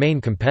order to remain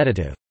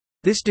competitive.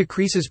 This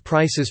decreases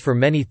prices for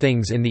many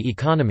things in the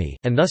economy,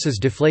 and thus is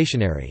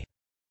deflationary.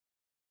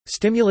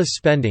 Stimulus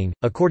spending.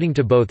 According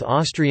to both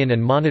Austrian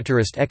and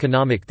monetarist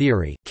economic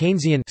theory,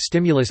 Keynesian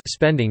stimulus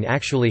spending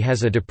actually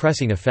has a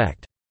depressing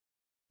effect.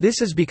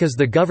 This is because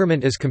the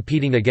government is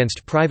competing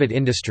against private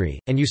industry,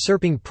 and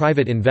usurping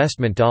private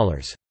investment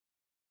dollars.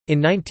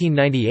 In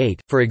 1998,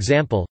 for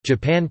example,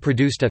 Japan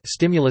produced a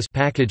stimulus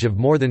package of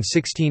more than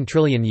 16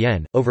 trillion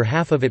yen, over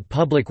half of it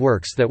public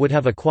works that would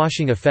have a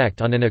quashing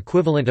effect on an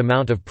equivalent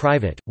amount of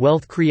private,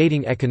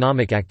 wealth-creating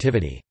economic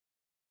activity.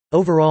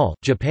 Overall,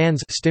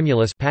 Japan's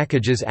stimulus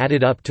packages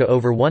added up to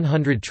over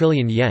 100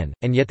 trillion yen,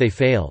 and yet they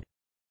failed.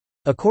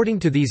 According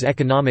to these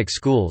economic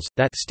schools,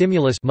 that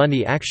stimulus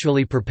money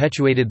actually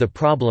perpetuated the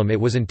problem it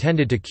was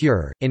intended to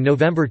cure. In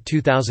November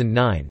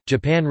 2009,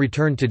 Japan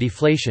returned to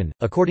deflation,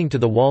 according to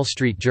the Wall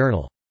Street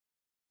Journal.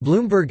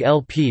 Bloomberg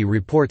LP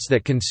reports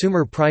that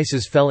consumer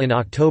prices fell in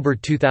October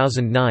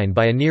 2009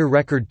 by a near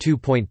record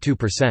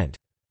 2.2%.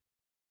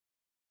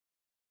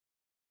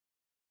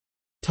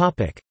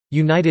 Topic: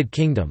 United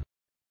Kingdom.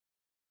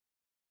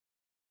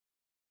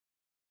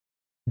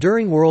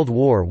 During World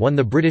War I,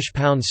 the British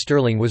pound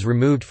sterling was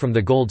removed from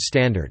the gold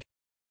standard.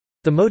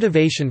 The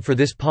motivation for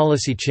this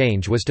policy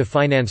change was to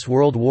finance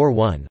World War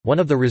I. One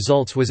of the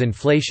results was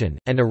inflation,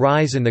 and a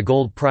rise in the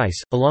gold price,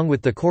 along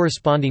with the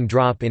corresponding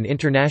drop in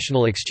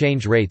international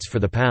exchange rates for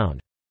the pound.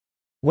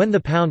 When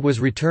the pound was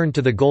returned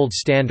to the gold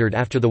standard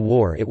after the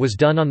war, it was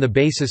done on the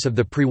basis of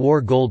the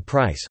pre-war gold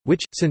price,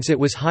 which, since it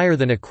was higher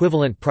than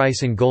equivalent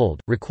price in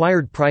gold,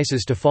 required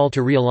prices to fall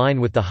to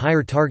realign with the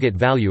higher target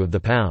value of the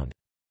pound.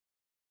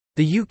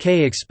 The UK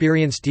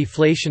experienced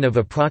deflation of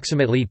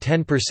approximately 10%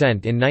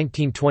 in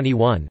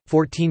 1921,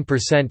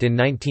 14% in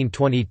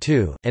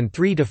 1922, and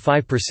 3 to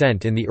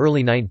 5% in the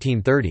early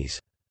 1930s.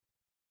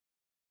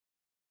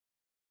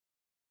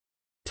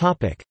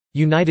 Topic: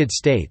 United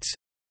States.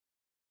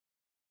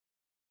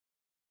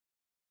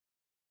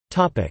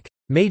 Topic: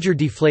 Major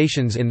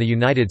deflations in the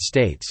United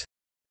States.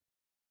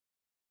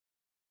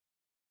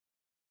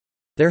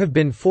 There have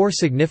been 4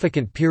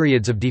 significant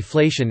periods of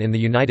deflation in the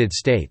United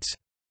States.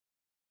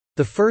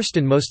 The first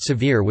and most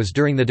severe was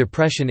during the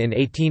Depression in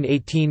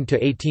 1818 to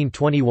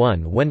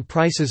 1821, when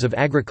prices of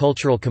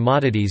agricultural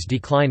commodities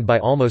declined by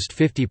almost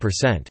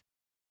 50%.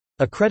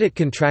 A credit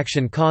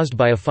contraction caused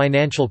by a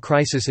financial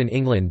crisis in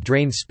England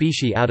drained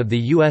specie out of the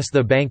U.S.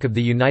 The Bank of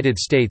the United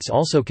States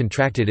also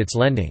contracted its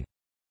lending.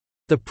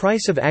 The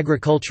price of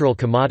agricultural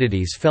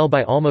commodities fell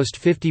by almost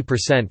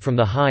 50% from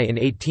the high in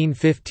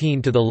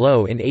 1815 to the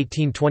low in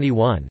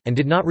 1821, and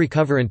did not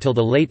recover until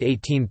the late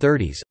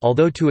 1830s,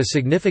 although to a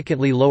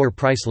significantly lower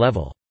price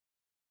level.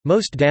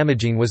 Most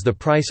damaging was the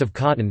price of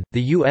cotton,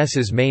 the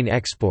U.S.'s main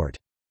export.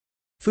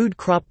 Food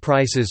crop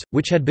prices,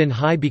 which had been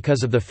high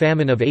because of the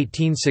famine of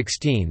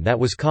 1816 that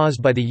was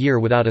caused by the year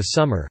without a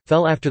summer,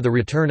 fell after the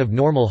return of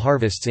normal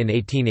harvests in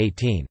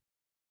 1818.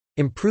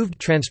 Improved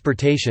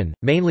transportation,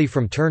 mainly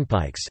from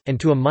turnpikes, and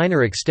to a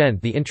minor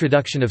extent the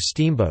introduction of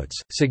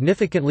steamboats,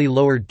 significantly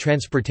lowered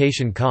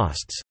transportation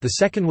costs. The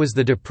second was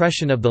the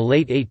Depression of the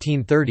late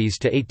 1830s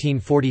to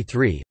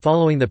 1843,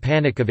 following the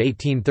Panic of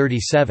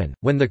 1837,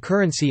 when the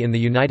currency in the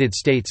United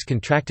States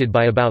contracted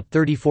by about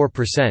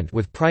 34%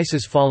 with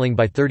prices falling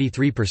by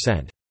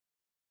 33%.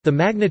 The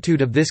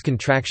magnitude of this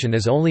contraction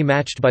is only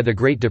matched by the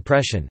Great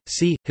Depression.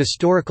 See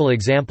historical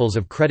examples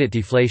of credit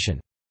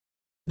deflation.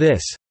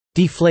 This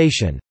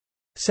deflation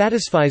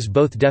satisfies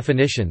both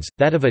definitions,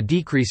 that of a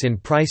decrease in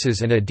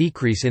prices and a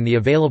decrease in the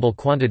available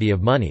quantity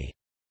of money.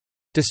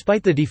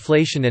 Despite the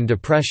deflation and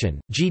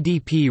depression,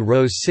 GDP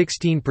rose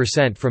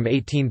 16% from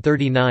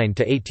 1839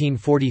 to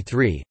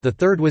 1843. The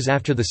third was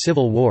after the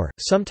Civil War,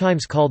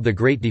 sometimes called the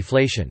Great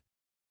Deflation.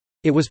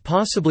 It was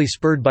possibly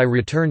spurred by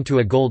return to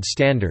a gold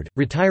standard,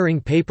 retiring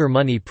paper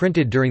money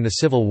printed during the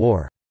Civil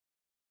War.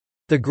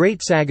 The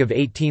Great Sag of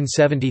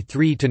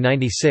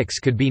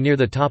 1873–96 could be near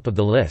the top of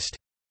the list.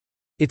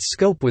 Its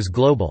scope was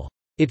global.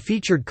 It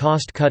featured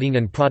cost-cutting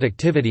and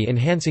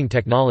productivity-enhancing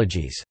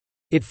technologies.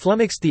 It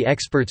flummoxed the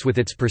experts with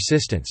its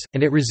persistence,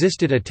 and it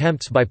resisted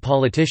attempts by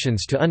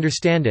politicians to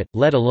understand it,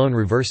 let alone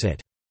reverse it.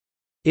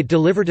 It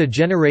delivered a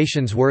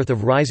generation's worth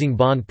of rising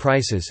bond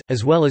prices,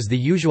 as well as the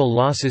usual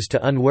losses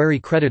to unwary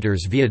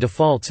creditors via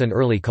defaults and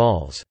early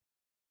calls.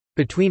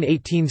 Between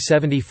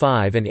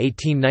 1875 and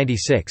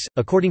 1896,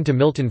 according to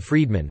Milton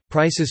Friedman,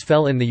 prices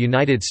fell in the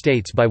United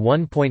States by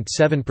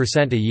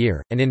 1.7% a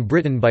year, and in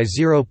Britain by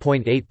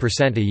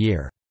 0.8% a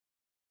year.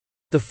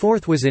 The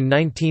fourth was in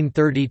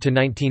 1930 to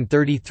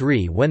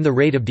 1933 when the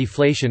rate of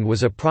deflation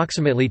was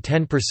approximately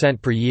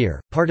 10% per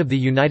year, part of the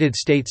United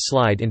States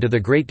slide into the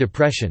Great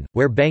Depression,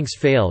 where banks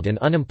failed and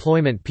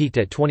unemployment peaked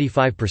at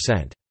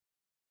 25%.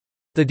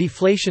 The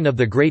deflation of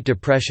the Great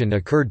Depression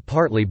occurred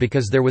partly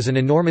because there was an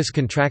enormous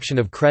contraction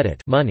of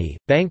credit money,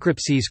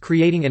 bankruptcies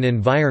creating an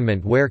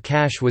environment where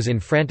cash was in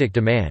frantic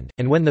demand,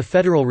 and when the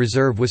Federal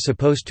Reserve was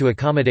supposed to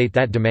accommodate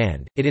that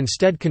demand, it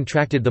instead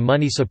contracted the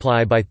money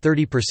supply by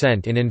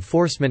 30% in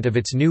enforcement of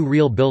its new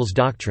real bills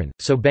doctrine,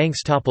 so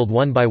banks toppled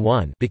one by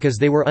one because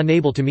they were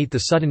unable to meet the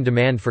sudden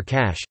demand for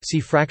cash. See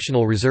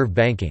fractional reserve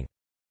banking.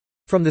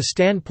 From the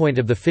standpoint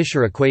of the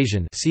Fisher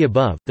equation, see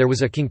above, there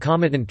was a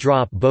concomitant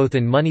drop both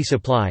in money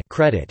supply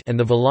credit and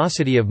the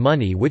velocity of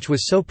money, which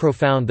was so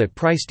profound that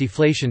price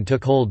deflation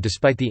took hold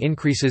despite the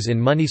increases in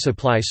money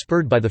supply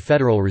spurred by the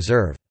Federal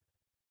Reserve.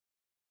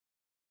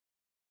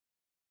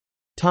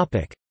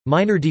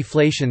 Minor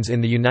deflations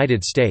in the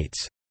United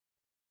States.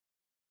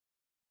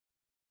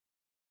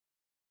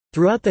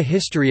 Throughout the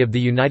history of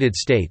the United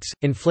States,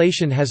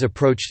 inflation has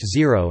approached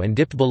zero and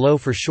dipped below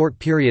for short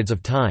periods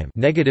of time.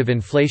 Negative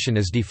inflation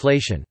is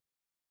deflation.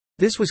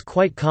 This was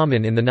quite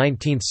common in the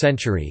 19th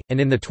century,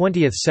 and in the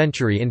 20th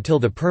century until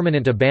the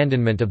permanent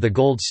abandonment of the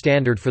gold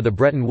standard for the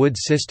Bretton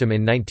Woods system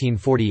in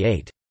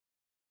 1948.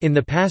 In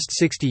the past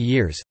 60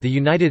 years, the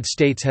United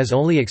States has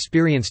only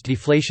experienced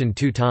deflation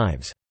 2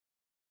 times.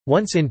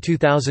 Once in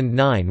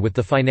 2009 with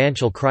the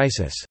financial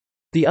crisis.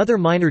 The other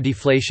minor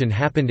deflation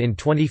happened in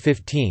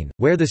 2015,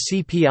 where the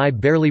CPI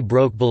barely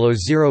broke below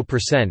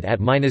 0%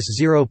 at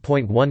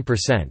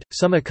 -0.1%.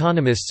 Some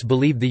economists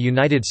believe the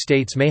United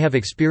States may have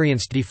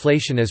experienced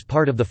deflation as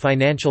part of the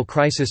financial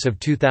crisis of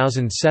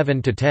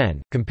 2007–10.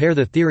 Compare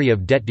the theory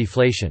of debt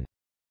deflation.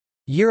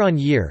 Year on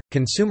year,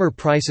 consumer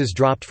prices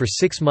dropped for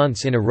 6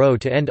 months in a row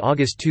to end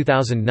August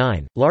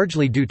 2009,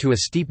 largely due to a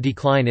steep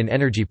decline in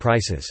energy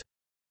prices.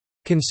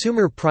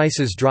 Consumer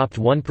prices dropped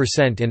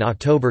 1% in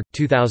October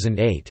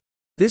 2008.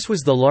 This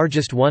was the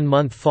largest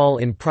one-month fall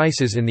in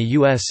prices in the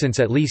U.S. since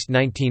at least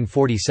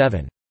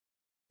 1947.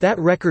 That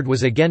record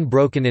was again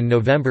broken in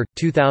November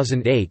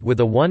 2008 with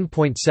a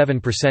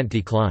 1.7%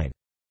 decline.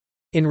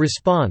 In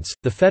response,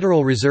 the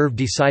Federal Reserve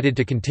decided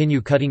to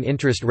continue cutting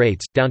interest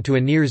rates, down to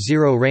a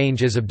near-zero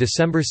range as of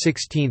December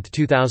 16,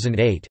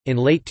 2008. In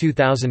late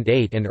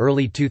 2008 and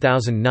early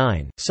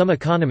 2009, some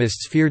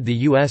economists feared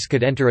the U.S.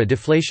 could enter a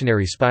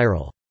deflationary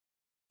spiral.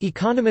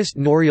 Economist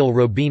Nouriel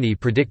Roubini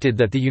predicted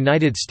that the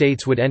United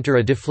States would enter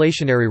a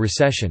deflationary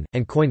recession,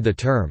 and coined the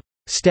term,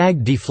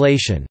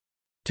 stagflation,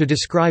 to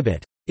describe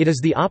it. It is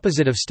the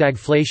opposite of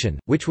stagflation,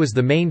 which was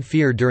the main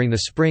fear during the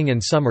spring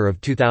and summer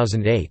of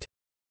 2008.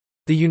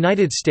 The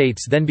United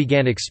States then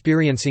began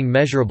experiencing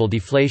measurable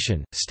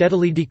deflation,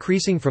 steadily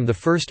decreasing from the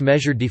first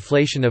measured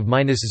deflation of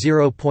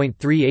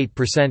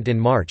 -0.38% in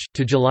March,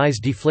 to July's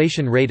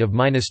deflation rate of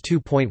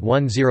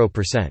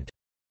 -2.10%.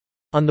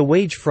 On the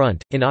wage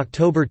front, in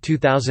October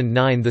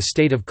 2009 the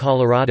state of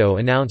Colorado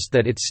announced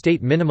that its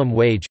state minimum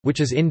wage,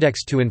 which is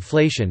indexed to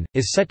inflation,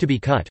 is set to be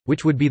cut,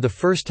 which would be the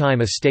first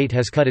time a state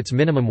has cut its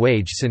minimum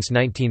wage since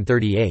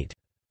 1938.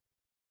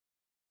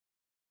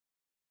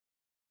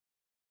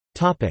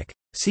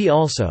 See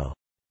also: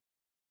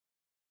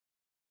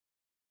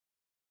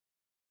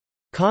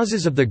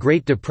 Causes of the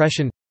Great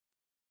Depression,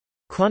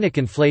 Chronic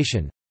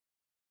inflation,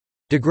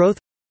 Degrowth,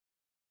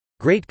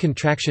 Great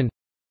Contraction,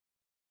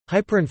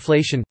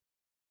 Hyperinflation,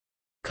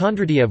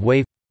 Kondratiev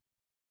wave.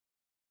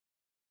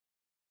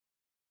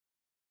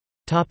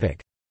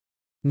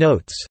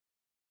 Notes.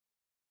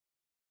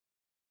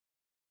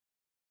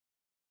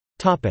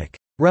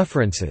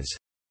 References.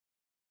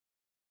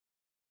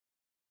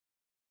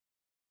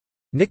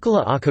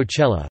 Nicola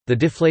Acocella, The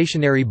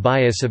Deflationary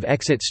Bias of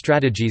Exit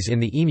Strategies in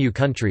the EMU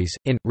Countries,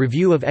 in,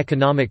 Review of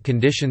Economic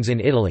Conditions in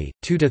Italy,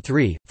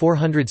 2–3,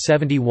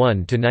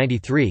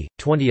 471–93,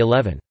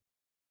 2011.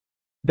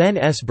 Ben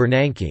S.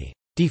 Bernanke.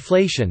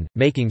 Deflation,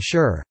 Making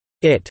Sure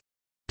It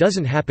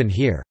Doesn't Happen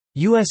Here.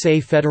 USA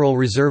Federal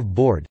Reserve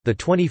Board,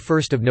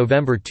 21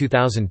 November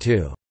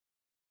 2002.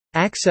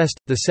 Accessed,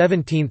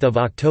 17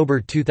 October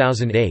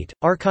 2008,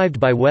 archived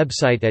by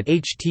website at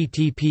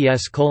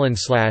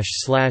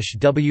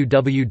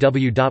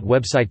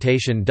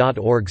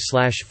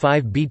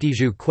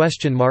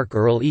https://www.webcitation.org/5btiju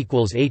Earl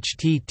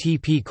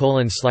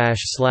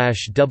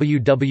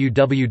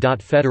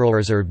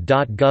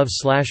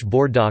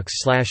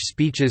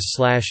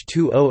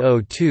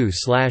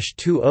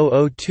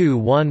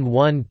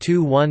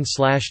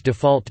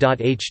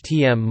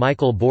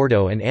Michael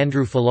Bordo and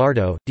Andrew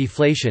Falardo,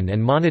 Deflation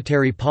and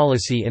Monetary Policy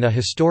in a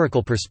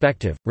Historical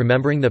Perspective,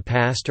 Remembering the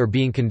Past or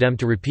Being Condemned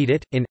to Repeat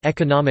It? In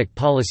Economic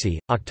Policy,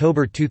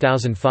 October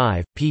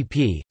 2005,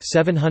 pp.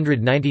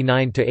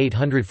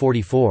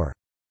 799–844.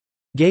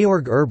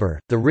 Georg Erber,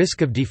 The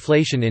Risk of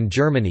Deflation in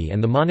Germany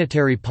and the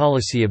Monetary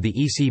Policy of the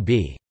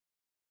ECB.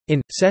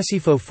 In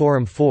Cesifo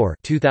Forum 4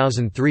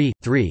 2003,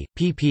 3,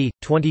 pp.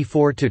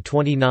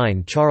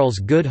 24–29. Charles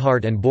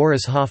Goodhart and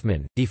Boris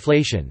Hoffman,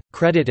 Deflation,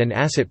 Credit and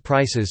Asset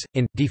Prices,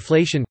 in,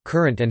 Deflation,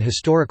 Current and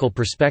Historical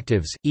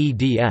Perspectives,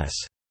 eds.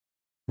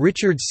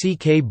 Richard C.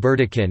 K.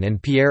 Burdekin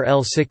and Pierre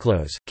L.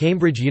 Siklos,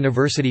 Cambridge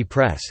University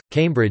Press,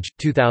 Cambridge,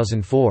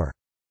 2004.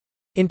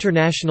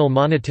 International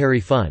Monetary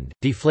Fund,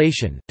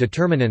 Deflation,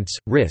 Determinants,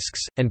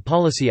 Risks, and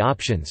Policy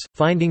Options,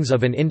 Findings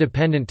of an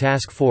Independent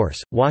Task Force,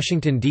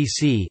 Washington,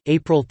 D.C.,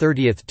 April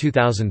 30,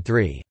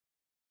 2003.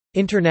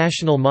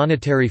 International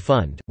Monetary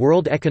Fund,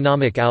 World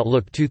Economic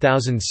Outlook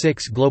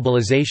 2006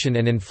 Globalization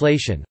and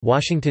Inflation,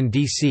 Washington,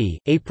 D.C.,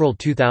 April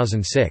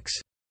 2006.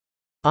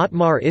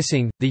 Otmar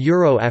Issing, The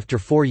Euro After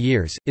 4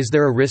 Years, Is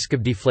There a Risk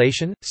of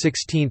Deflation?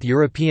 16th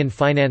European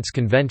Finance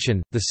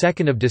Convention,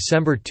 2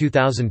 December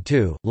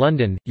 2002,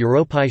 London,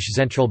 Europäische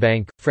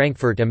Zentralbank,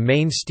 Frankfurt am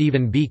Main.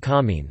 Stephen B.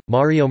 Kameen,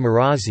 Mario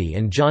Marazzi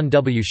and John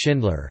W.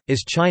 Schindler,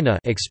 Is China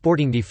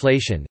Exporting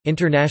Deflation?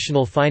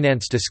 International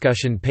Finance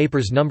Discussion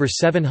Papers No.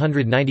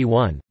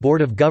 791,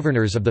 Board of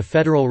Governors of the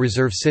Federal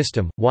Reserve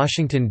System,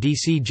 Washington,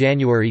 D.C.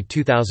 January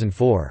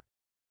 2004.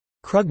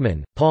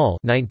 Krugman, Paul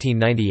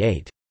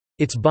 1998.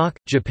 It's Bach,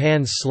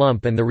 Japan's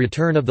Slump and the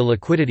Return of the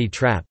Liquidity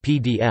Trap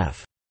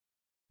PDF.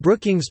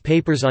 Brookings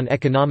Papers on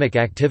Economic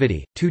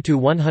Activity,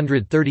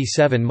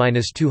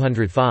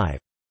 2–137–205.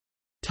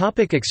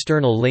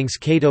 External links.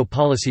 Cato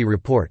Policy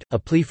Report, A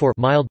Plea for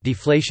Mild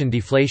Deflation.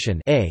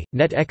 A.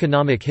 Net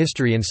Economic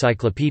History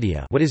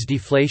Encyclopedia. What is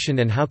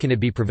deflation and how can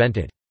it be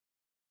prevented?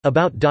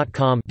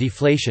 About.com.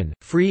 Deflation,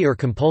 Free or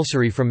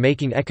Compulsory from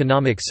Making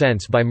Economic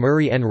Sense by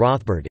Murray N.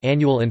 Rothbard.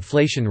 Annual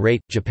Inflation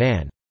Rate,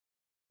 Japan.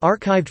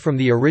 Archived from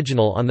the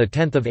original on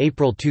 10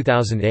 April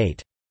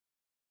 2008.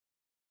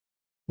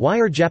 Why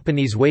are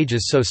Japanese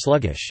wages so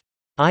sluggish?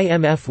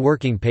 IMF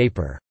Working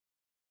Paper.